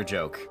just got your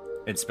joke,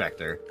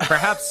 Inspector.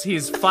 Perhaps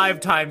he's 5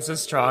 times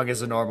as strong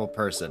as a normal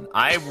person.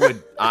 I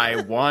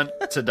want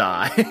to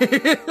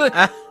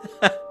die.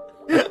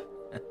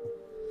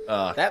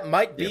 That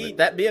might be...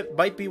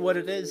 might be what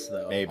it is,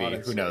 though. Maybe.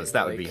 honestly. Who knows?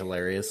 That would be Like-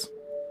 hilarious.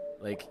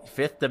 Like,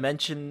 fifth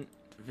dimension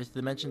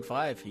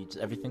 5.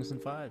 Everything's in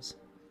 5s.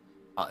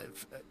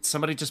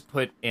 Somebody just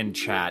put in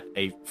chat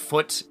a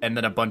foot and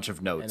then a bunch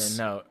of notes. And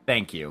a note.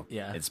 Thank you,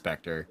 Yeah.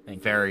 Inspector. Thank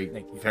you. Very,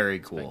 Thank you. very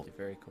Thank cool. you.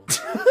 Very cool.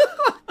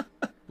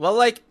 Well,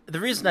 like, the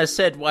reason I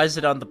said why is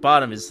it on the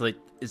bottom is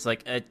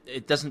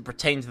it doesn't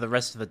pertain to the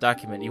rest of the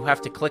document. You have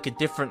to click a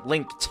different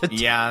link to...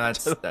 Yeah,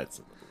 that's annoying,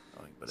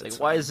 but It's it's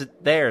like, why is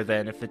it there,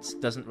 then, if it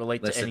doesn't relate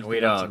to Listen, anything we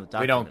else in the don't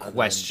document? other than-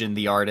 question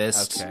the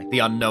artist, Okay. the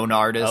unknown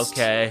artist.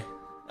 Okay.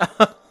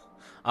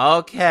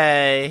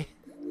 Okay.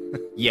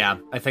 Yeah,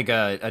 I think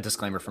a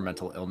disclaimer for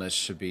mental illness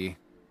should be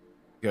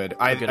good.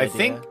 I good idea.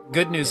 think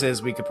good news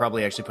is we could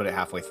probably actually put it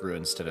halfway through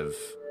instead of.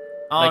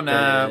 Oh Like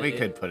no, the- we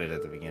could put it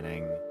at the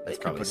beginning. That's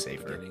You can probably put it at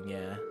the safer. beginning,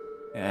 Yeah.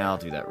 Yeah, I'll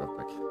do that real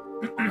quick.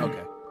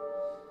 Okay.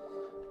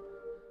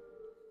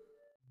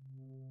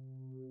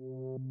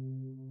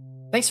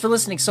 Thanks for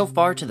listening so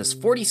far to this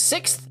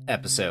 46th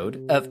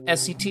episode of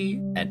SCT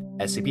and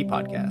SCP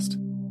Podcast.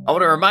 I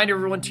want to remind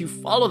everyone to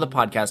follow the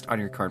podcast on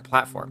your current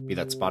platform, be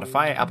that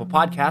Spotify, Apple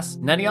Podcasts,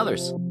 and any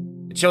others.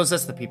 It shows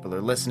us that people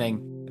are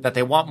listening, that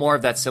they want more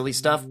of that silly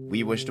stuff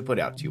we wish to put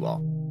out to you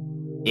all.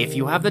 If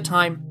you have the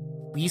time,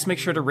 please make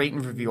sure to rate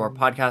and review our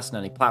podcast on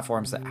any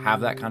platforms that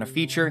have that kind of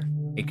feature.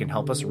 It can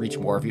help us reach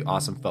more of you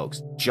awesome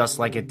folks, just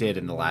like it did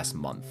in the last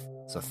month.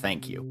 So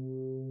thank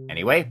you.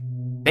 Anyway,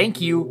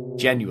 thank you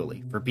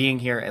genuinely for being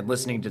here and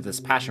listening to this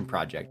passion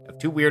project of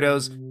two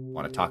weirdos who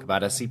want to talk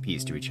about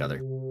SCPs to each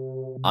other.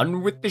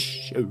 On with the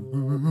show.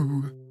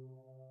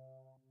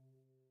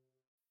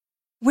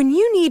 When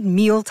you need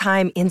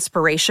mealtime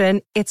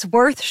inspiration, it's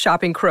worth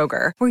shopping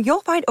Kroger, where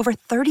you'll find over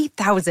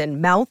 30,000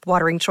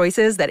 mouth-watering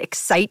choices that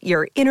excite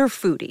your inner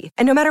foodie.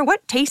 And no matter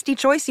what tasty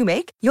choice you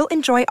make, you'll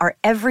enjoy our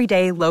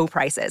everyday low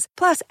prices,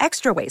 plus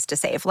extra ways to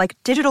save, like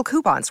digital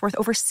coupons worth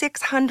over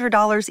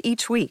 $600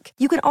 each week.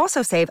 You can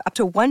also save up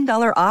to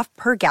 $1 off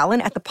per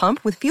gallon at the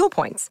pump with fuel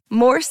points.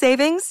 More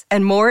savings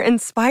and more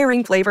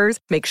inspiring flavors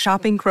make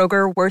shopping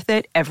Kroger worth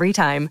it every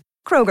time.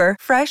 Kroger,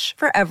 fresh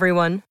for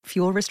everyone.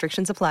 Fuel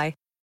restrictions apply.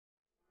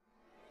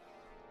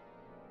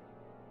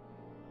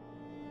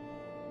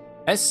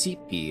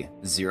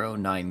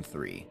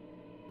 SCP-093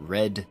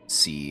 Red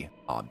Sea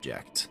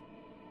Object.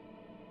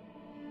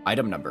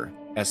 Item number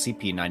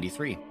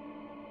SCP-93.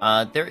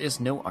 There is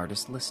no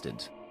artist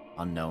listed.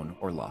 Unknown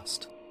or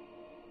lost.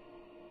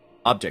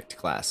 Object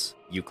class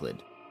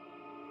Euclid.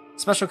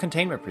 Special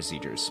containment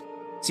procedures.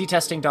 See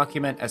testing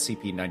document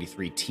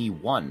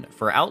SCP-93-T1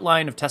 for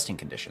outline of testing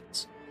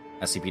conditions.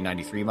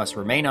 SCP-93 must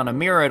remain on a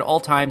mirror at all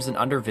times and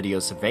under video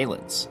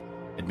surveillance.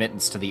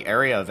 Admittance to the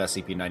area of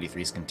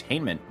SCP-93's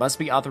containment must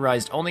be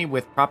authorized only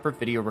with proper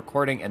video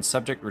recording and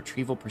subject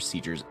retrieval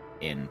procedures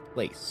in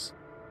place.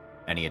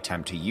 Any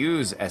attempt to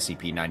use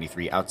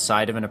SCP-93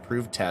 outside of an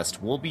approved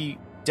test will be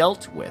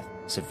dealt with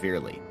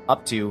severely,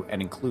 up to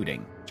and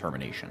including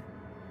termination.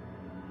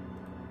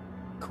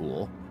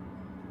 Cool.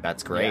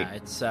 That's great. Yeah,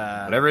 it's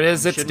Whatever it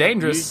is, you it's shouldn't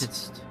dangerous.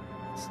 use-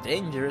 It's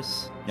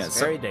dangerous. Yeah, It's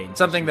very dangerous.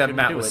 Something You that shouldn't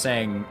Matt do was it.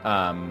 saying,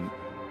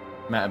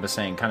 Matt was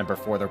saying kind of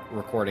before the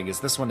recording is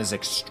this one is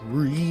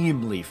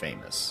extremely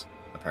famous,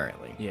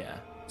 apparently. Yeah.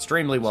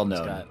 Extremely well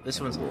known. This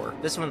in one's the lore.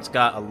 This one's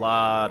got a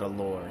lot of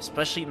lore,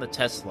 especially in the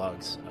test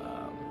logs.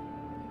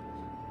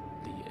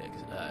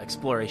 The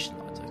exploration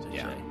logs, I should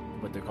Yeah. say.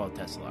 But they're called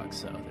test logs,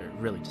 so they're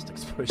really just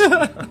exploration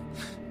logs.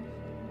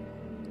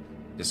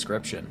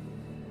 Description.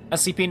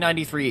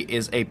 SCP-93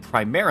 is a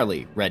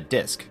primarily red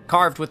disc,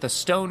 carved with a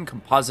stone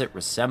composite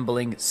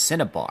resembling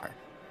cinnabar,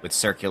 with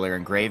circular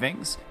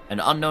engravings and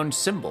unknown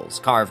symbols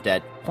carved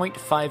at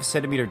 0.5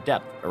 centimeter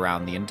depth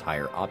around the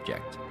entire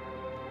object.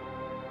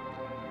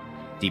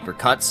 Deeper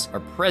cuts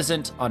are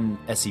present on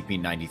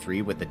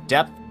SCP-93 with a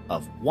depth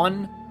of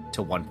 1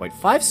 to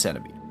 1.5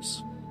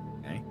 centimeters.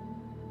 Okay.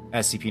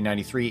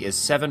 SCP-93 is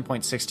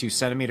 7.62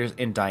 centimeters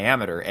in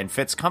diameter and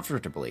fits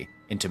comfortably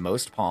into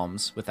most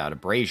palms without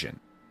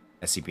abrasion.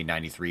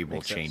 SCP-93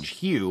 will change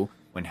hue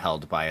when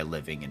held by a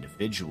living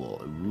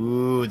individual.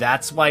 Ooh,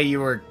 that's why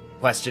you were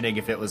questioning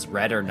if it was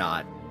red or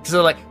not.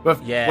 So, like,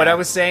 what I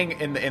was saying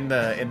in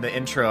the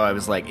intro, I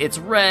was like, it's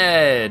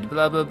red,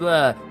 blah blah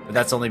blah. But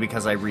that's only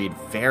because I read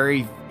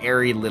very,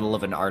 very little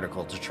of an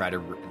article to try to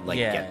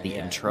get the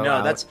intro. No,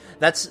 out.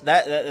 that's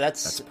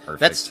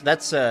perfect.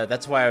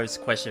 That's why I was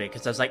questioning,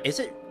 because I was like, is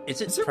it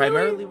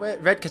primarily really?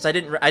 red? Because I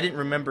didn't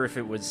remember if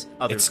it was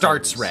other. It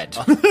starts colors.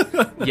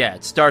 red. Yeah,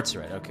 it starts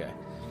red. Okay.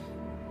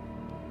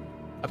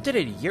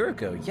 Updated a year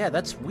ago. Yeah,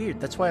 that's weird.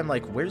 That's why I'm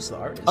like, where's the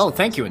artist? Oh,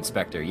 thank you,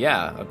 Inspector.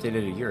 Yeah,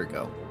 updated a year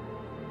ago.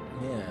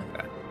 Yeah.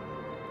 Okay.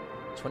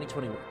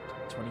 2021.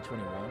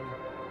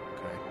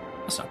 Okay.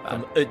 That's not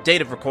bad.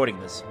 Date of recording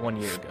this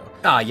 1 year ago.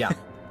 Yeah.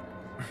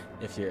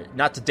 If you're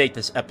not to date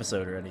this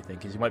episode or anything,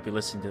 because you might be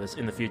listening to this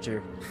in the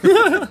future.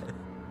 The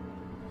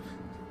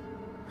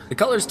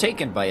colors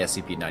taken by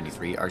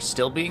SCP-93 are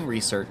still being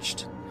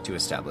researched to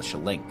establish a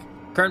link.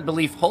 Current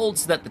belief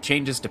holds that the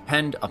changes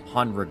depend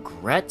upon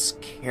regrets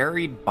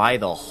carried by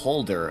the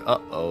holder.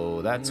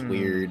 Uh-oh, that's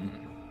weird.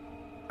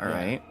 All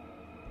right.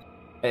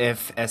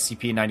 If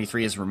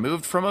SCP-93 is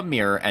removed from a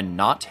mirror and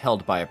not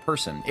held by a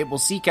person, it will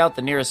seek out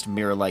the nearest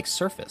mirror-like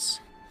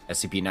surface.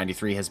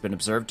 SCP-93 has been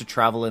observed to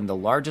travel in the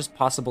largest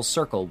possible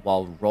circle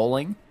while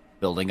rolling,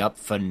 building up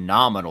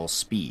phenomenal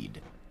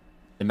speed.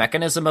 The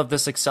mechanism of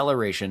this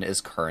acceleration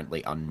is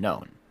currently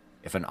unknown.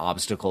 If an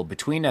obstacle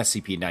between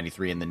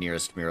SCP-93 and the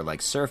nearest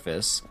mirror-like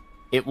surface,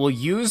 it will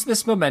use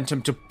this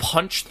momentum to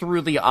punch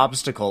through the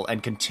obstacle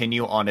and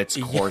continue on its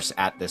course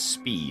at this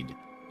speed.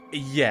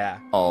 Yeah.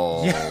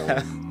 Oh,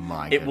 yeah.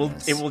 My goodness.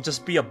 goodness. It will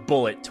just be a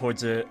bullet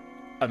towards a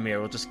mirror.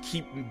 It will just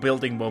keep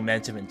building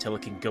momentum until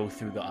it can go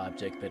through the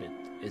object that it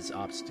is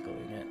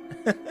obstacling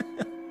it.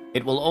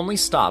 It will only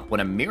stop when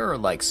a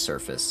mirror-like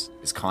surface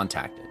is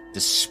contacted.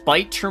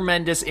 Despite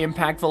tremendous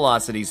impact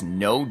velocities,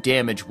 no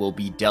damage will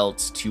be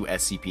dealt to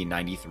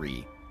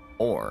SCP-93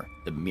 or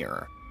the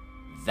mirror.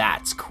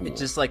 That's cool. It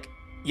just it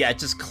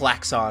just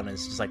clacks on and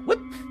it's just like,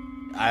 whoop,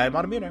 I'm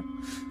on a mirror.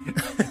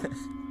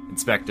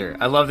 Inspector,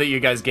 I love that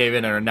you guys gave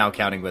in and are now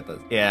counting with us.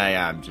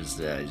 Yeah, I'm just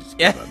yeah.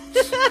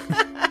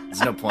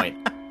 There's no point.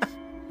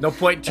 No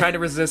point trying to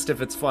resist if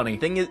it's funny.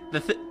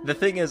 The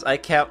thing is, I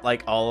count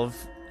all of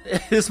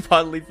his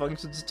bodily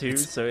functions too,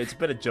 so it's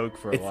been a joke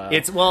for a while.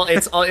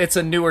 It's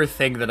a newer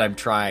thing that I'm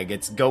trying.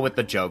 It's go with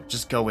the joke.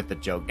 Just go with the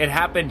joke. It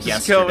happened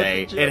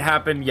yesterday. It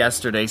happened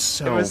yesterday.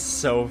 So it was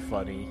so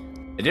funny.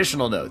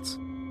 Additional notes.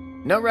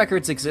 No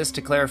records exist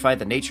to clarify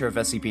the nature of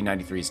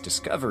SCP-93's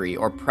discovery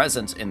or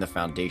presence in the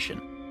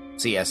Foundation.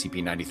 See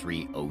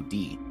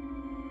SCP-93-OD.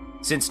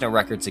 Since no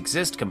records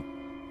exist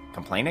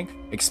explaining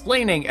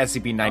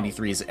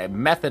SCP-93's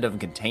method of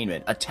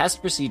containment, a test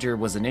procedure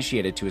was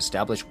initiated to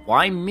establish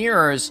why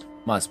mirrors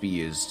must be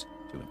used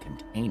to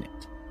contain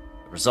it.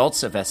 The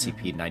results of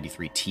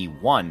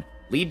SCP-93-T1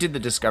 lead to the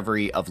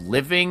discovery of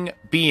living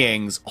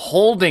beings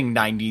holding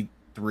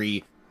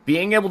 93,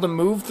 being able to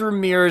move through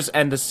mirrors,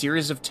 and the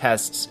series of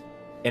tests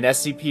in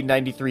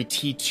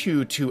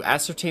SCP-93-T2 to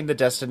ascertain the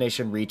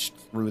destination reached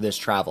through this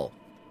travel.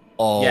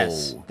 Oh,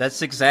 yes,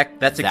 that's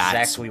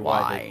exactly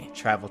why they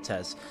travel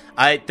tests.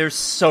 They're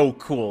so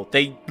cool.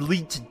 They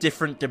lead to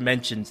different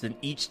dimensions, and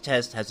each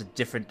test has a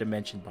different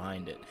dimension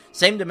behind it.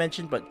 Same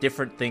dimension, but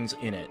different things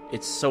in it.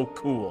 It's so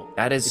cool.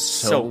 That is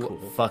so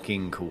cool.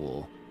 Fucking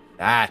cool.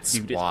 That's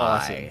dude, why.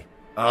 It's awesome.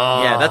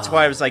 Oh. Yeah, that's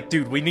why I was like,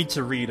 dude, we need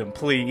to read them,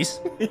 please.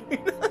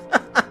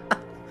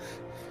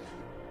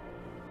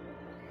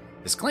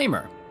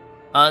 Disclaimer.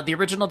 The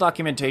original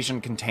documentation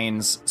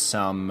contains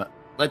some,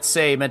 let's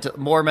say,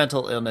 more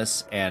mental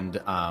illness and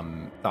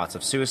thoughts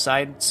of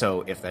suicide.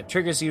 So if that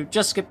triggers you,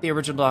 just skip the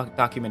original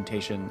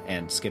documentation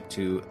and skip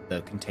to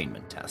the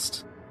containment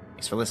test.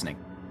 Thanks for listening.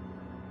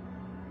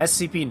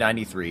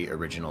 SCP-93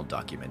 original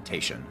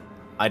documentation.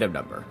 Item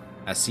number,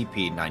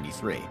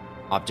 SCP-93.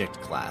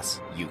 Object class,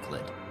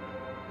 Euclid.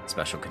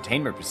 Special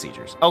containment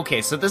procedures.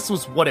 Okay, so this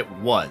was what it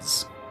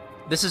was.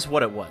 This is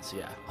what it was,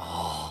 yeah.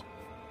 Oh.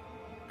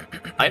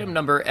 Item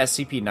number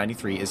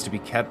SCP-93 is to be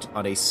kept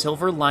on a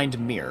silver-lined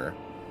mirror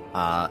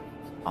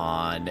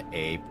on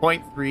a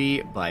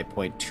 0.3 by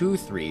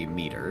 0.23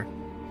 meter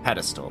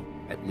pedestal,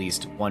 at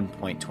least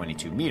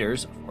 1.22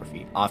 meters, 4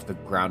 feet, off the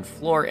ground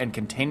floor, and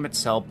containment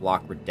cell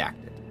block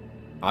redacted.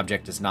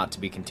 Object is not to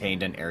be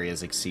contained in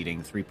areas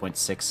exceeding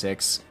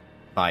 3.66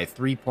 by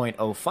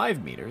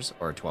 3.05 meters,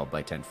 or 12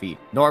 by 10 feet,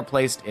 nor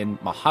placed in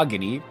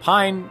mahogany,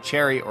 pine,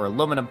 cherry, or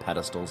aluminum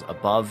pedestals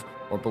above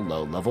or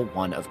below level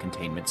 1 of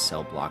containment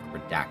cell block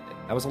redacted.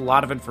 That was a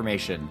lot of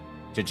information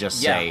to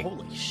just say,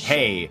 holy shit.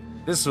 Hey,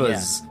 this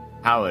was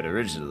how it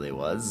originally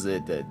was.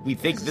 We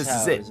think this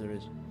is it.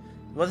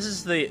 Well, this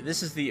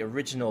is the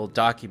original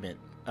document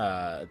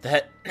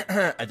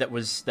that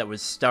was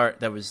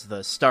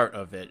the start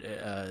of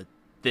it.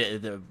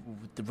 The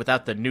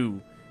without the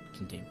new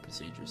containment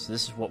procedures.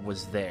 This is what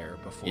was there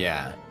before.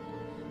 Yeah. that.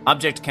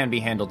 Object can be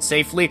handled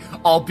safely,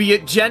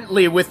 albeit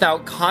gently,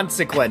 without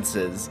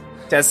consequences.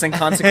 Tests and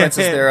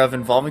consequences thereof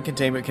involving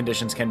containment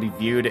conditions can be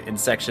viewed in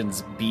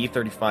sections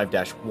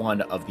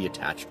B35-1 of the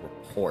attached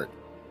report.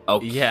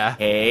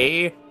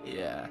 Okay.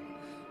 Yeah.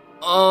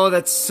 Oh,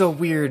 that's so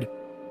weird.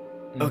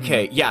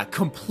 Okay, yeah,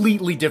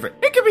 completely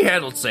different. It can be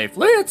handled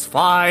safely, it's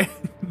fine.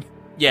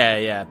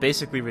 Yeah.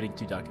 Basically reading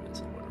 2 documents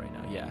in one right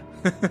now. Yeah.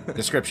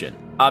 Description.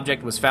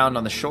 Object was found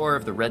on the shore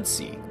of the Red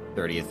Sea,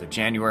 30th of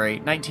January,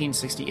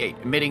 1968,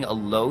 emitting a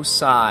low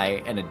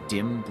sigh and a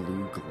dim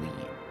blue gleam.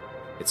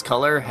 Its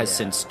color has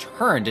since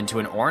turned into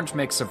an orange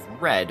mix of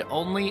red,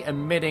 only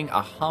emitting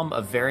a hum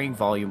of varying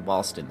volume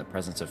whilst in the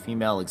presence of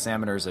female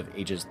examiners of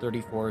ages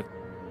 34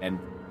 and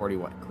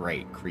 41.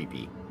 Great,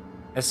 creepy.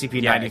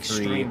 SCP-93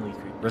 extremely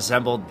creepy.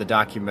 resembled the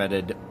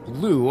documented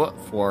blue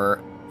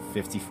for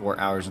 54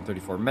 hours and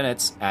 34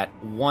 minutes at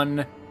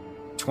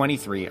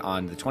 1:23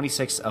 on the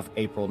 26th of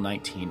April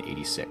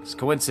 1986.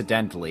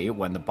 Coincidentally,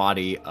 when the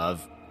body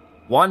of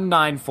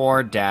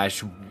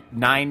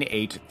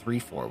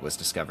 194-9834 was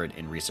discovered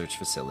in research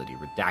facility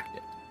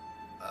redacted.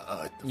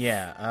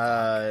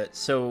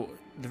 So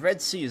the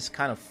Red Sea is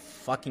kind of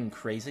fucking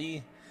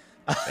crazy.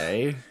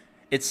 Okay.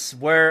 It's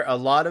where a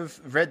lot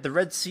of the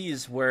Red Sea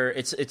is where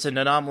it's an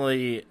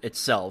anomaly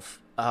itself.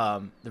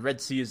 The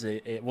Red Sea is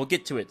we'll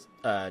get to it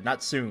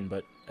not soon,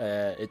 but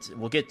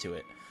we'll get to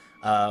it.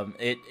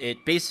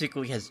 It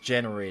basically has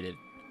generated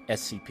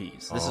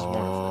SCPs. This is one of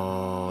them.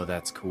 Oh,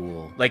 that's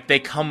cool. Like they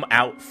come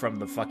out from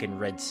the fucking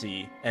Red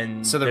Sea,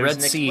 and So the there's Red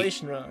an Sea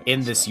explanation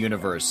in this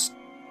universe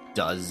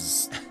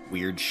does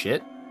weird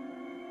shit?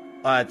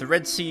 The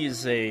Red Sea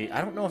is a.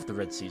 I don't know if the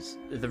Red Sea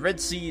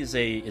is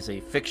a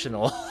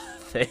fictional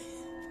thing.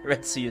 The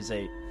Red Sea is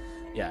a.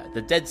 Yeah,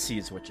 the Dead Sea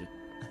is what you.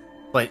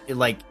 But it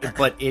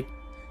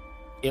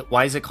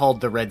why is it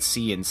called the Red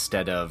Sea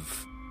instead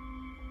of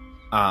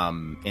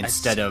an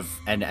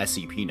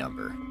SCP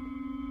number?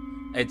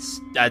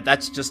 It's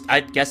that's just.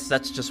 I guess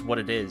that's just what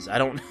it is. I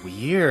don't.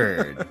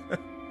 Weird.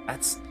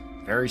 That's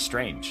very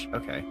strange.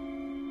 Okay.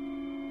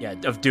 Yeah,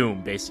 of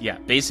Doom,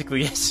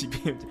 basically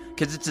SCP,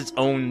 because it's its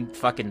own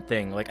fucking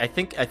thing. Like I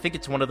think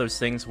it's one of those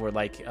things where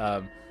like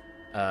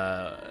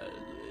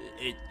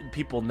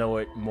people know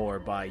it more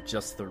by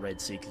just the Red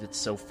Sea because it's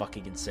so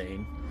fucking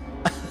insane.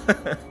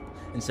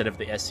 Instead of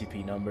the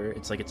SCP number,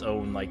 it's like its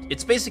own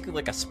it's basically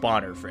like a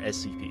spawner for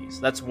SCPs.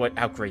 That's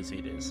how crazy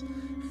it is.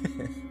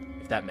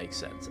 If that makes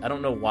sense. I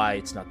don't know why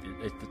it's not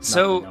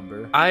the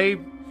number. I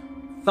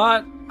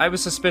thought I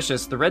was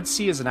suspicious. The Red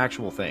Sea is an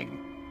actual thing.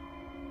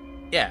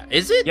 Yeah,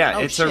 is it? Yeah,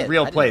 Oh, it's shit. a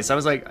real place. I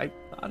was like, I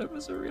thought it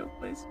was a real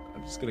place.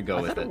 I'm just gonna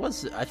go with it.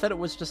 I thought it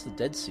was just the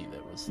Dead Sea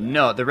that was there.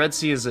 No, the Red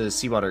Sea is a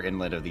seawater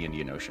inlet of the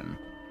Indian Ocean.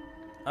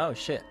 Oh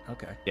shit.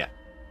 Okay. Yeah,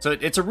 so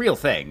it's a real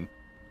thing.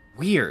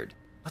 Weird.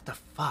 What the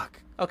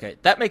fuck? Okay,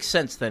 that makes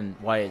sense then.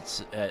 Why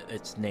it's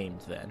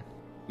named then.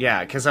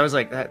 Yeah, because I was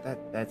like,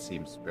 that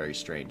seems very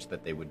strange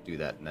that they would do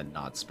that and then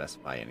not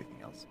specify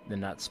anything else. Then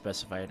not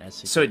specify an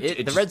SCP. So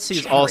the Red Sea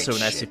is also an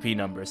SCP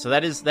number, so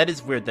that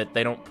is weird that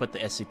they don't put the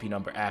SCP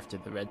number after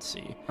the Red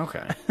Sea.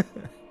 Okay.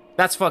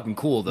 That's fucking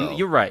cool, though.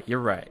 You're right.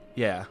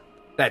 Yeah.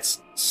 That's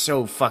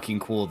so fucking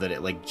cool that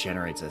it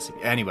generates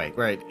SCP. Anyway,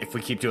 right, if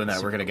we keep doing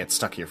that, we're gonna get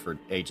stuck here for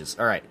ages.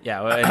 All right.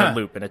 Yeah, in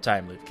a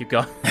time loop. Keep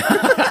going.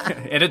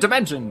 In a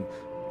dimension.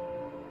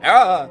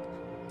 Ah!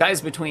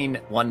 Dies between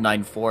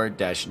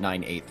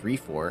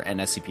 194-9834 and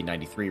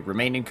SCP-93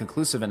 remain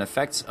inconclusive, and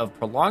effects of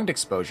prolonged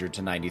exposure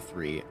to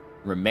 93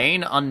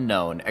 remain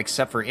unknown,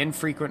 except for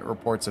infrequent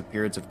reports of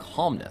periods of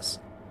calmness,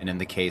 and in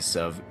the case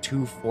of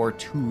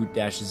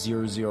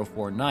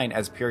 242-0049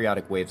 as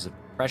periodic waves of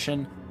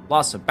depression,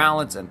 loss of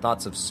balance, and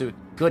thoughts of suit.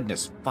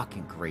 Goodness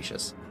fucking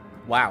gracious.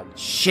 Wow.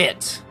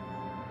 Shit.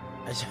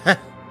 Fuck.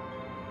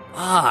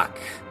 Oh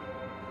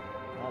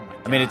my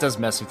god. I mean, it does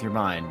mess with your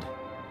mind.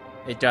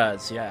 It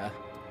does, yeah.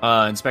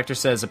 Inspector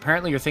says,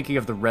 apparently you're thinking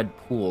of the Red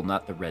Pool,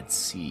 not the Red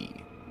Sea.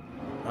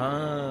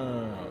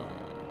 Oh.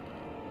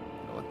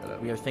 I'll look that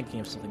up. We are thinking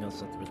of something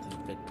else with the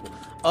Red Pool.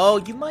 Oh,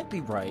 you might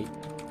be right.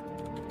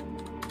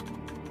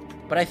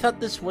 But I thought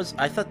this was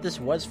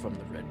from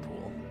the Red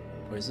Pool.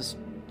 Or is this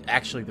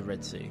actually the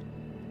Red Sea?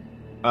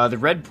 The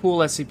Red Pool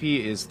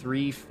SCP is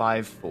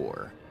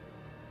 354.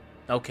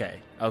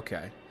 Okay.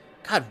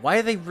 God,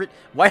 why do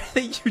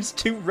they use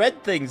 2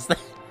 red things then?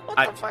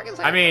 What the fuck is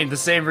that? I mean, the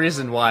same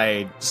reason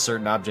why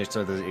certain objects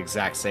are the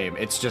exact same.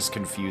 It's just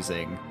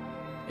confusing.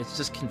 It's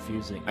just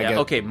confusing. I Yeah, get-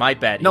 okay, my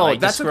bad. No, I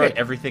that's destroyed okay.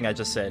 everything I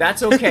just said.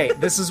 That's okay.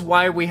 This is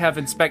why we have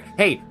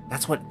Hey,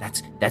 that's what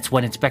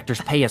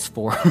inspectors pay us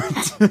for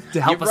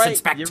to help You're us right,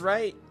 inspect. You're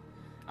right.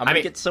 I'm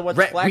gonna get so much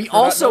flack we for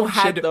not also knowing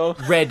had shit, though.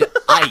 red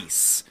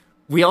ice.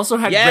 We also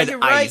had Yeah, red you're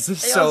right. ice. They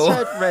So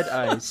also had red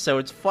ice, so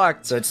it's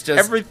fucked. So it's just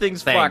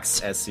everything's thanks,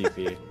 fucked.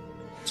 SCP.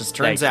 Just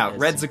turns Thanks, out SCP.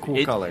 red's a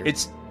cool color.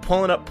 It's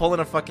pulling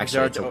a fucking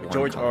Actually, it's a warm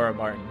George color. R.R.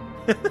 Martin.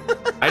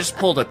 I just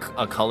pulled a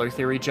color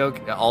theory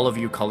joke. All of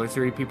you color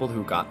theory people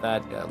who got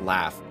that,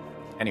 laugh.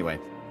 Anyway,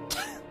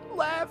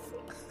 Laugh.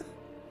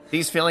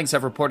 These feelings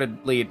have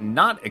reportedly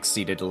not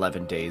exceeded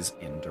 11 days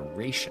in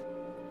duration.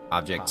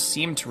 Objects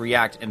seem to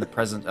react in the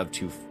presence of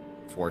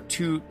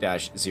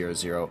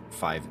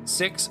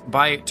 242-0056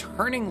 by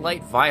turning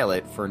light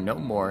violet for no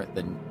more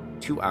than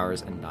 2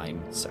 hours and 9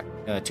 minutes.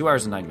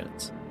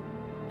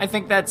 I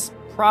think that's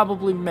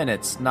probably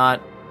minutes,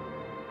 not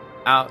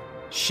out.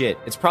 Shit,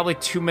 it's probably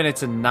 2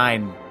 minutes and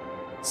 9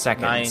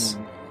 seconds.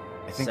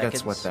 I think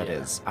that's what that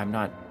is. I'm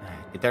not.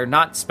 They're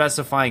not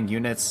specifying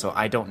units, so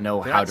I don't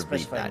know how to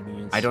read that.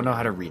 I don't know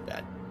how to read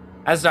that.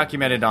 As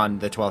documented on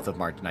the 12th of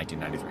March,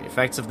 1993,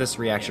 effects of this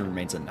reaction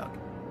remains unknown.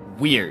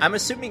 Weird. I'm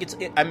assuming it's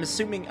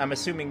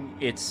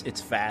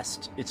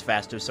fast. It's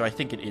faster, so I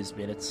think it is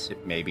minutes.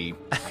 Maybe.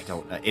 I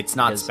don't know. It's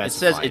not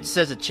specified. It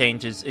says it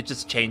changes. It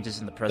just changes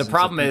in the presence The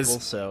problem of people,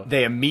 is so.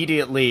 they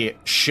immediately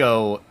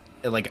show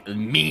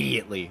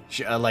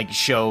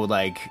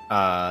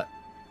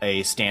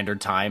a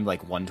standard time,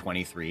 like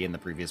 1:23 in the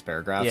previous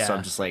paragraph. Yeah. So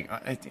I'm just like,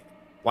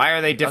 why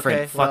are they different?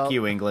 Okay, Fuck well,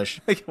 you, English.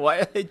 Why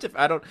are they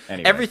different? I don't.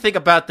 Anyway. Everything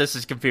about this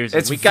is confusing.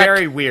 It's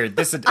very weird.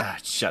 This is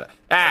shut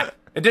up.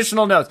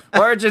 Additional notes.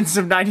 Origins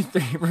of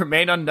 93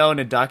 remain unknown,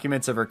 and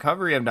documents of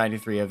recovery of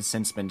 93 have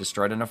since been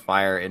destroyed in a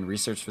fire in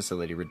research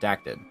facility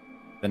redacted.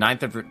 The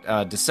 9th of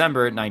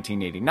December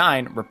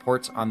 1989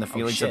 reports on the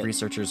feelings of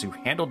researchers who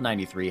handled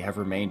 93 have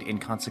remained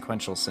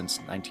inconsequential since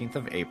 19th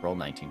of April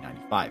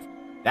 1995.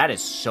 That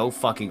is so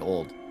fucking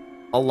old.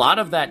 A lot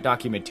of that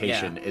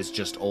documentation is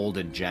just old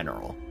in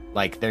general.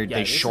 Like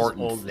they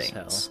shorten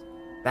things.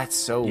 That's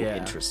so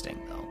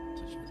interesting, though.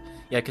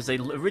 Yeah, because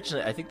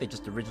I think they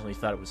just originally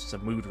thought it was just a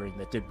mood ring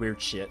that did weird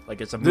shit.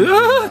 Like it's a mood ring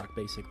rock,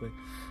 basically.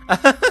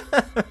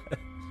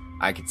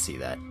 I could see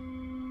that.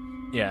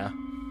 Yeah.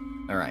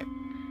 All right.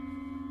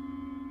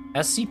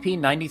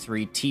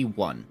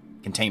 SCP-93-T1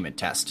 containment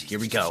test. Here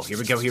we go.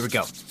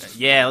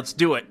 Yeah, let's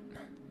do it.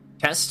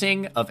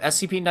 Testing of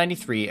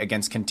SCP-93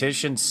 against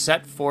conditions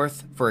set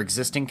forth for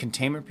existing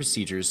containment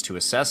procedures to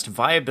assess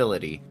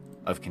viability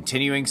of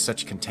continuing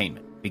such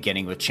containment,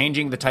 beginning with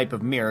changing the type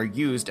of mirror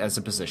used as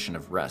a position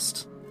of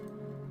rest.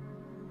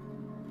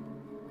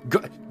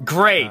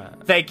 Great!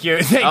 Thank you,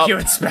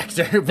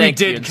 Inspector. We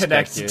did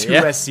connect two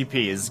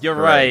SCPs. You're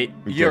right.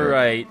 You're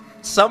right.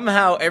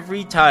 Somehow,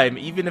 every time,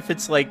 even if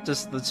it's like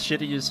just the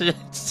shittiest,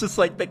 it's just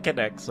like they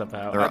connect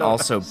somehow. They're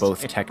also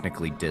both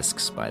technically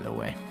discs, by the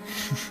way.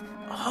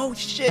 Oh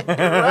shit! You're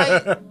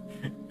right.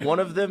 One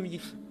of them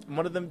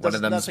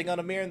does nothing on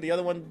a mirror, and the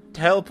other one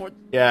teleports.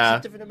 Yeah, to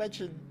a different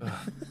dimension.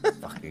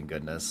 Fucking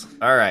goodness!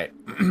 All right.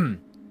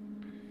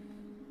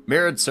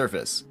 Mirrored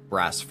surface,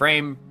 brass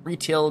frame,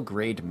 retail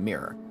grade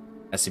mirror.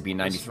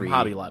 SCP-93.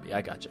 Hobby Lobby.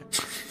 I gotcha.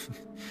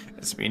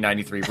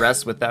 SCP-93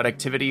 rests without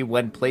activity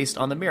when placed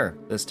on the mirror.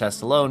 This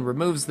test alone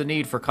removes the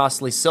need for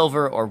costly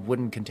silver or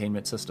wooden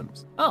containment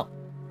systems. Oh,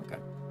 okay.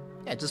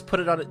 Yeah, just put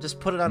it on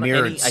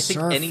mirrored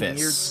any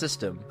mirrored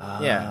system.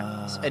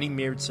 Yeah, any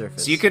mirrored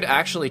surface. So you could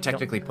actually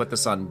technically put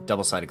this on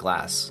double-sided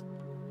glass.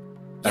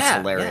 That's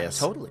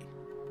hilarious. Yeah, totally.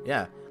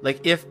 Yeah,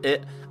 like if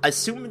it,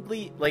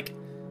 assumedly, like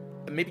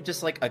maybe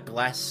just like a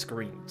glass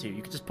screen too.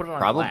 You could just put it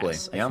on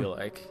glass. I feel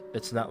like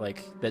it's not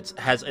like that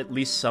has at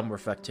least some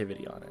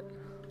reflectivity on it.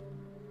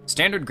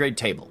 Standard grade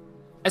table.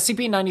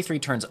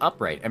 SCP-93 turns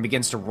upright and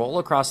begins to roll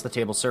across the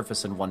table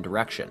surface in one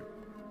direction,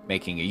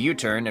 making a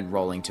U-turn and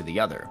rolling to the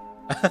other,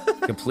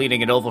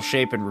 completing an oval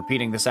shape and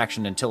repeating this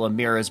action until a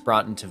mirror is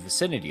brought into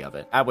vicinity of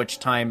it, at which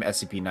time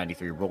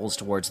SCP-93 rolls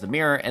towards the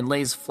mirror and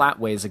lays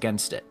flatways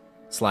against it,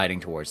 sliding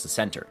towards the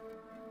center.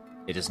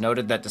 It is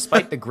noted that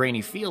despite the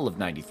grainy feel of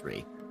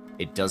 93,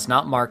 it does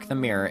not mark the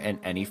mirror in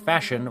any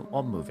fashion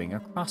while moving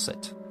across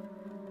it.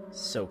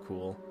 So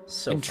cool.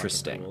 So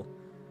interesting. Cool.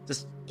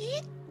 Just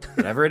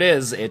whatever it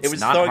is, it's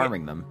not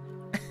harming them.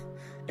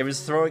 It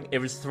was throwing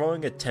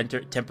a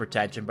temper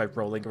tantrum by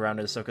rolling around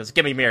in a circle.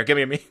 Give me a mirror. Give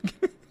me a mirror.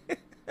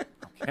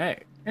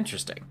 Okay,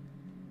 interesting.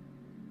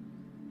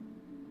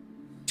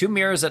 2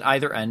 mirrors at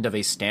either end of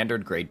a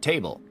standard grade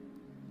table.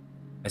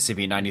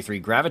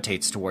 SCP-93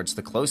 gravitates towards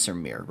the closer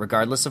mirror,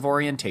 regardless of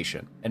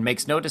orientation, and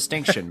makes no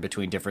distinction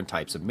between different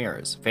types of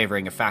mirrors,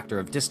 favoring a factor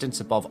of distance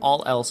above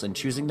all else and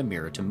choosing the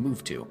mirror to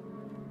move to.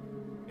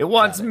 It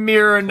wants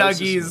mirror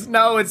nuggies.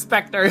 No,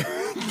 Inspector.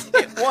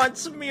 It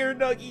wants mirror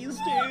nuggies,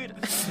 dude.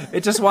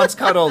 It just wants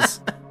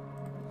cuddles.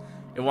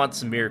 It wants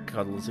some mirror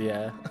cuddles,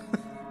 yeah.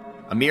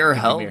 A mirror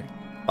held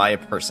by a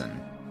person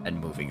and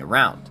moving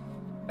around.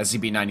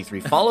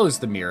 SCP-93 follows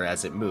the mirror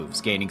as it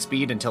moves, gaining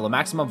speed until a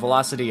maximum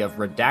velocity of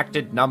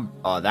redacted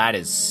Oh, that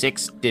is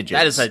 6 digits.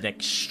 That is an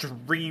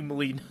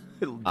extremely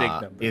big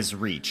number. Is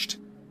reached.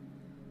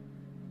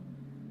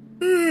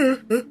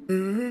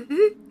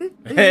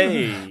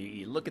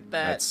 Hey, look at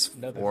that. That's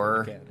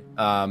 4.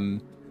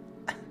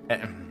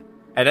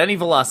 At any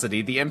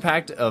velocity, the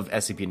impact of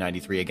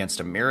SCP-93 against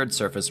a mirrored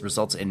surface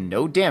results in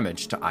no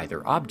damage to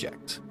either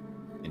object.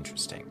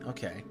 Interesting.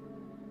 Okay.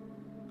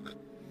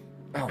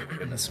 Oh, my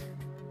goodness.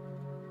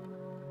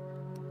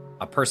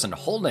 A person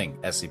holding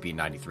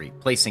SCP-93,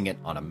 placing it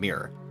on a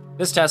mirror.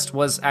 This test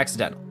was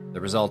accidental, the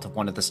result of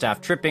one of the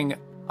staff tripping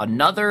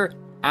another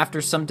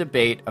after some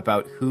debate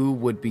about who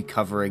would be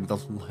covering the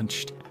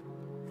lunch tab.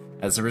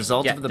 As a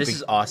result of the this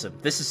is awesome.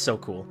 This is so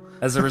cool.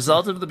 As a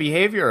result of the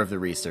behavior of the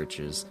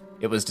researchers,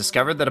 it was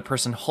discovered that a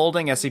person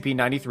holding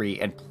SCP-93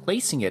 and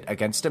placing it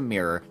against a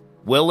mirror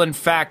will in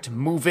fact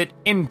move it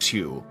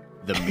into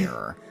the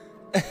mirror.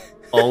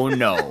 Oh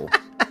no.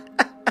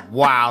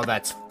 Wow,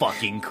 that's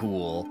fucking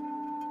cool.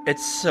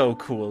 It's so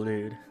cool,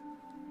 dude.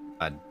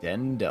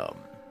 Addendum.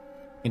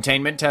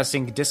 Containment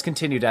testing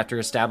discontinued after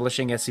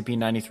establishing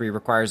SCP-93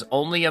 requires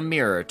only a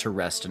mirror to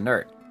rest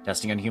inert.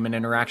 Testing on human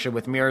interaction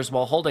with mirrors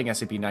while holding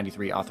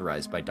SCP-93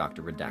 authorized by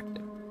Dr.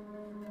 Redacted.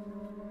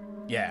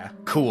 Yeah.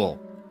 Cool.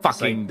 It's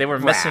Fucking like they were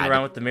rad. messing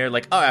around with the mirror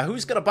like, oh,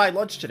 who's gonna buy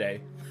lunch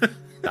today?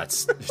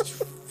 That's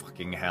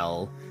fucking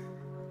hell.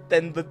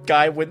 Then the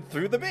guy went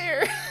through the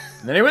mirror.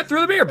 And then he went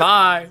through the mirror.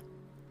 Bye.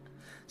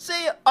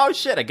 See, oh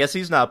shit, I guess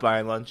he's not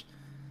buying lunch.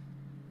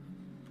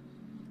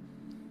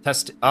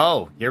 Test.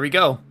 Oh, here we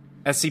go.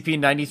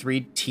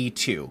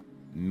 SCP-93-T2.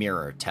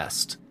 Mirror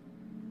test.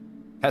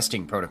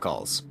 Testing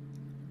protocols.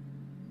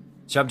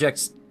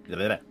 Subjects.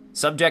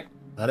 Subject.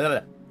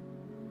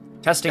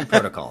 Testing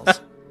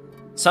protocols.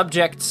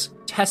 Subjects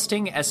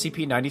testing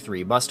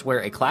SCP-93 must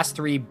wear a Class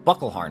 3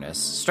 buckle harness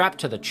strapped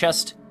to the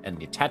chest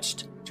and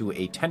attached to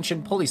a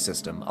tension pulley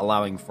system,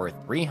 allowing for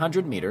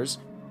 300 meters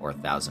or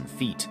 1,000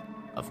 feet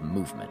of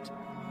movement.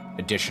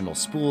 Additional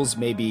spools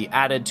may be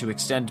added to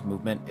extend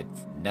movement if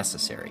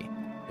necessary.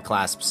 The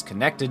clasps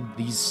connecting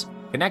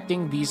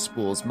these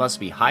spools must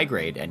be high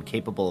grade and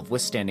capable of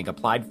withstanding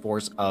applied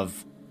force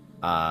of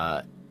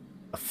a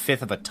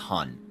fifth of a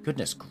ton.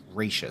 Goodness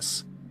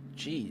gracious.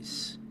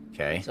 Jeez.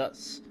 Okay.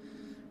 Sus.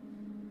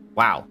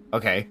 Wow.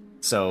 Okay.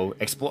 So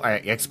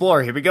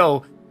explore. Here we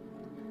go.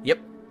 Yep.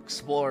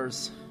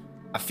 Explorers.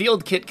 A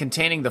field kit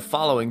containing the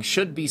following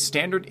should be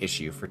standard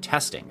issue for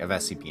testing of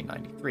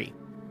SCP-93.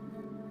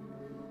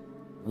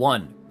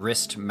 1.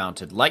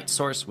 Wrist-mounted light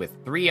source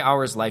with 3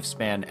 hours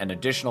lifespan and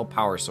additional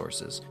power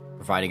sources,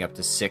 providing up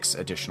to 6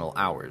 additional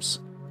hours.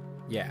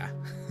 Yeah.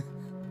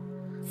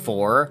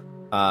 4.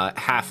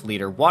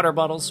 Half-liter water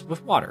bottles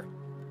with water.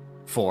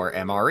 4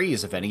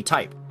 MREs of any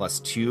type, plus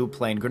 2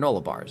 plain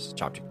granola bars.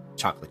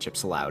 Chocolate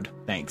chips allowed.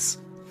 Thanks.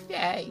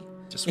 Yay.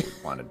 Just what we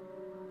wanted.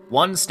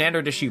 1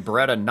 standard issue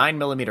Beretta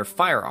 9mm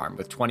firearm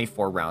with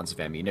 24 rounds of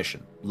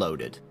ammunition,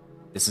 loaded.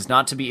 This is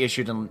not to be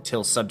issued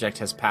until subject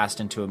has passed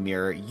into a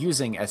mirror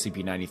using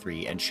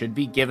SCP-93 and should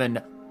be given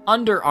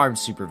under armed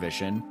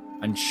supervision,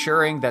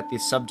 ensuring that the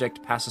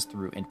subject passes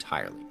through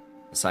entirely.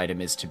 This item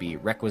is to be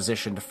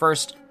requisitioned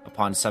first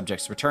upon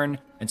subject's return,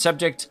 and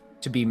subject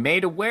to be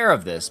made aware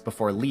of this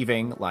before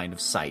leaving line of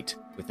sight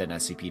within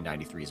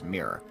SCP-93's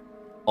mirror.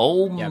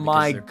 Oh Yeah,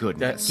 my because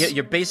goodness.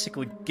 you're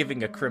basically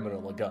giving a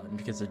criminal a gun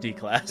because they're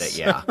D-class.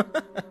 Yeah.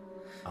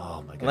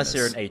 Oh my goodness. Unless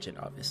they're an agent,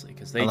 obviously,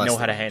 because they Unless know how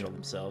they're to handle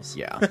themselves.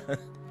 Yeah.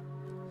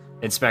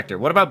 Inspector,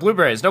 what about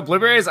blueberries? No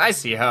blueberries? I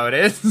see how it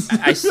is.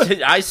 I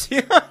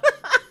see.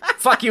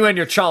 Fuck you and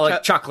your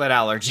chocolate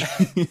allergy.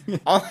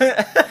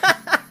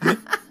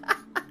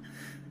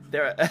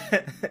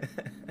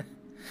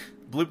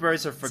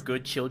 Blueberries are for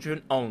good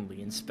children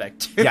only,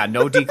 Inspector. Yeah,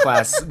 no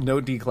D-class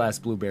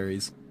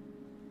blueberries.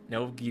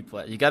 No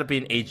D-class. You gotta be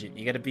an agent.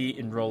 You gotta be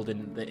enrolled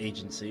in the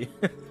agency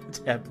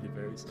to have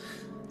blueberries.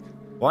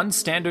 1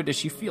 standard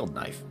issue field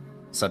knife.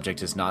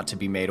 Subject is not to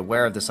be made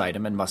aware of this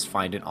item and must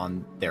find it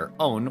on their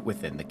own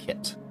within the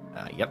kit.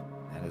 Yep,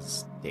 that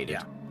is dated.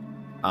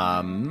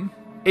 Yeah.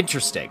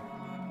 Interesting.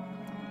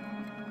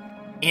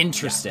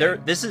 Yeah,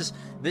 this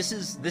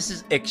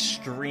is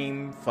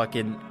extreme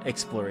fucking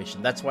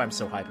exploration. That's why I'm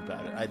so hype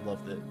about it. I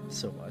love it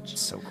so much.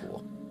 So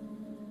cool.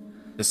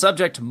 The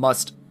subject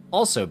must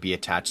also be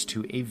attached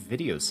to a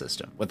video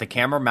system with the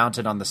camera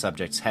mounted on the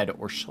subject's head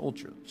or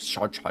shoulders.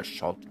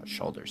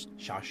 Shoulders.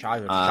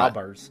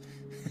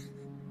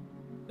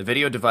 The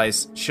video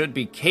device should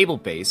be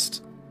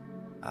cable-based.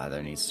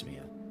 There needs to be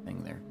a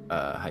thing there,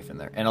 hyphen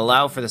there, and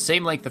allow for the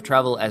same length of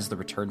travel as the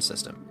return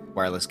system.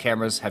 Wireless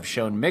cameras have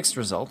shown mixed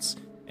results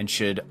and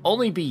should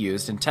only be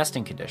used in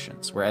testing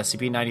conditions where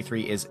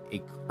SCP-93 is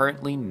a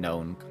currently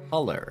known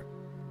color.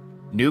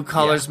 New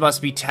colors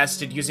must be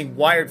tested using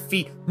wired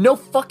feet. No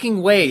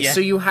fucking way. Yeah.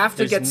 So you have to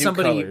There's get new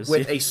somebody colors.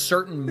 with a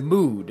certain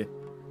mood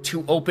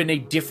to open a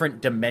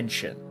different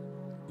dimension.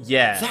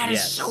 Yeah. That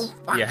is so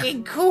Yeah.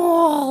 fucking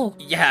cool.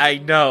 Yeah, I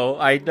know,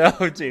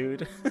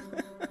 dude.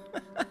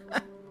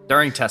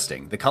 During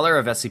testing, the color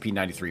of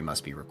SCP-93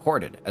 must be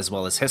recorded, as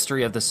well as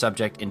history of the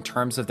subject in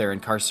terms of their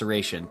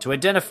incarceration to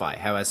identify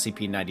how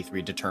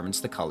SCP-93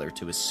 determines the color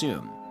to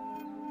assume.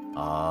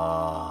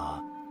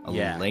 A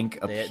link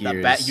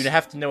appears. You'd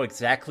have to know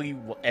exactly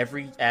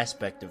every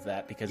aspect of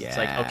that because it's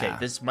like, okay,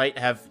 this might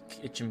have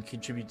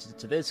contributed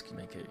to this, can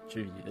make it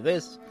contribute to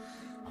this.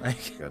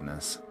 Like,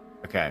 Goodness.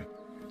 Okay.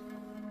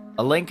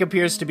 A link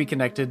appears to be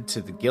connected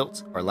to the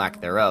guilt, or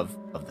lack thereof,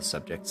 of the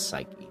subject's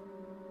psyche.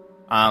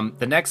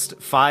 The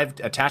next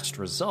 5 attached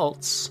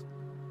results,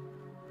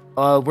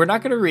 we're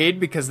not going to read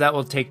because that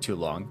will take too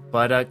long,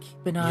 but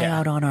keep an eye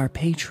out on our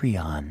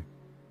Patreon.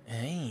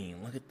 hey,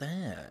 look at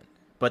that.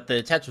 but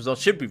the test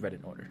results should be read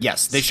in order.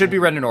 Yes, they should be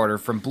read in order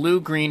from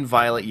blue, green,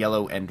 violet,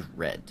 yellow, and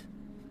red.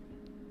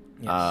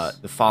 Yes.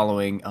 The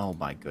following. Oh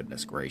my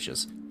goodness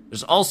gracious!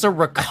 There's also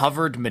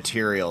recovered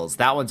materials.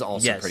 That one's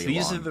also pretty long.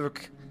 These are the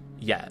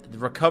the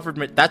recovered.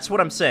 That's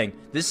what I'm saying.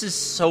 This is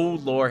so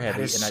lore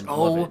heavy, and I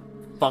love it.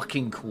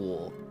 Fucking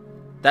cool.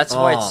 That's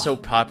why it's so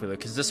popular,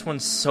 because this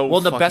one's so.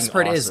 Well, the best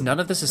fucking part is awesome. none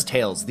of this is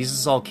Tales. This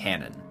is all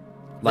canon.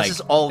 Like, is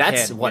all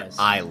that's canon, what yes.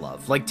 I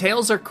love. Like,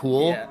 Tales are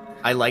cool. Yeah.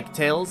 I like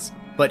Tales,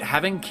 but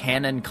having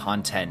canon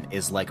content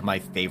is like my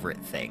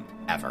favorite thing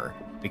ever,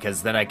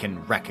 because then I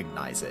can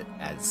recognize it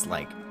as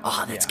like,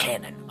 oh, that's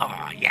canon.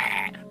 Oh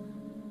yeah.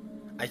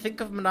 I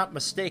think if I'm not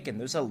mistaken,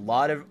 there's a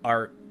lot of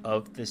art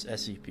of this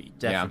SCP,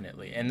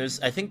 definitely. And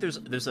I think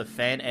there's a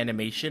fan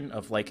animation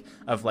of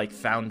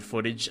found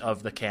footage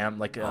of the cam,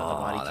 like a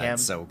body cam.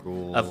 That's so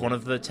cool. Of one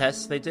of the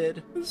tests they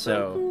did.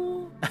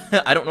 So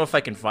I don't know if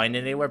I can find it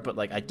anywhere, but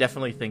like I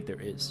definitely think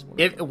there is.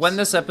 When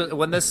this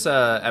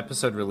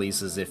episode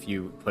releases, if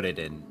you put it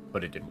in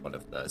one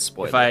of the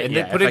spoilers,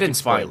 put it in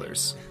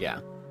spoilers.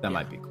 That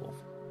might be cool.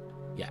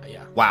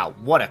 Yeah. Wow,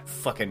 what a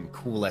fucking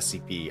cool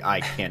SCP. I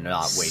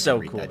cannot wait So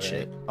to read cool, that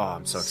shit. right? Oh,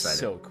 I'm so excited.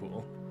 So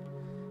cool.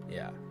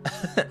 Yeah.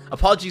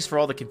 Apologies for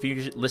all the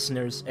confusion,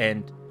 listeners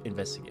and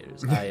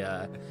investigators.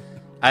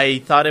 I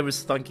thought I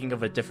was thinking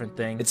of a different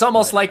thing. It's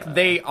almost like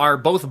they are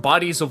both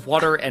bodies of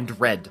water and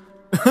red.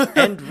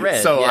 And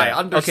red. So yeah. I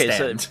understand.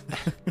 Okay, so,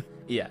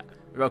 yeah.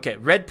 Okay,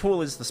 Red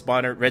Pool is the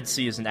spawner. Red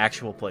Sea is an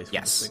actual place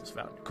where Yes. this thing's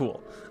found.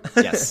 Cool.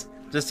 Yes.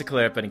 Just to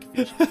clear up any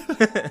confusion.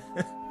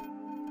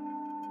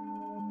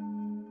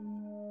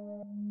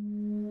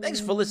 Thanks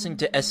for listening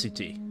to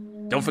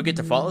SCT. Don't forget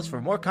to follow us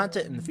for more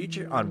content in the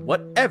future on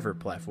whatever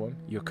platform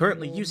you're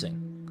currently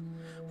using.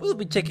 We'll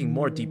be taking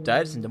more deep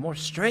dives into more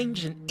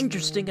strange and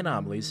interesting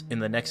anomalies in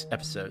the next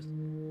episode,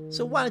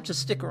 so why don't you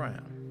stick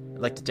around?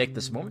 I'd like to take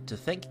this moment to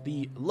thank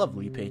the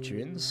lovely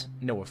patrons,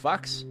 Noah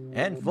Fox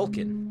and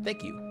Vulcan.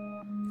 Thank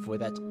you for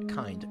that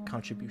kind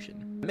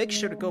contribution. Make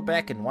sure to go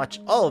back and watch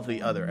all of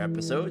the other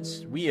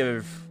episodes.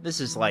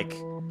 This is like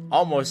we're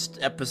almost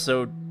to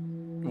episode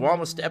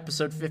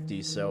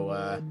 50,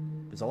 so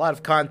there's a lot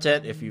of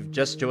content if you're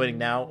just joining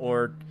now,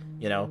 or,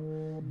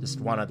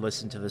 just want to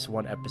listen to this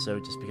one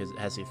episode just because it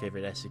has your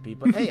favorite SCP.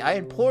 But hey, I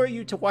implore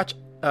you to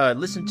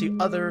listen to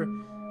other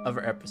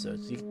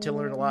episodes. You get to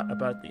learn a lot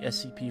about the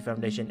SCP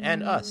Foundation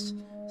and us.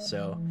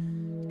 So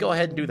go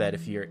ahead and do that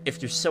if you're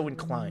so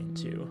inclined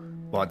to.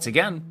 Once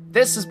again,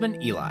 this has been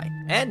Eli.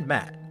 And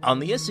Matt on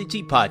the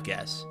SCT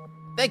Podcast.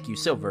 Thank you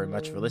so very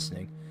much for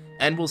listening,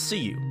 and we'll see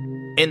you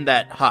in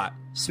that hot,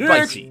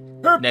 spicy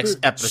next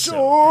episode.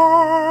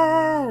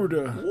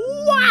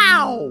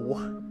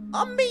 Wow!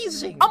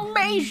 Amazing!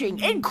 Amazing!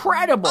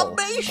 Incredible!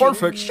 Amazing!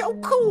 Perfect. So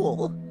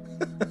cool!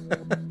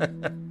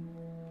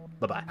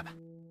 Bye-bye.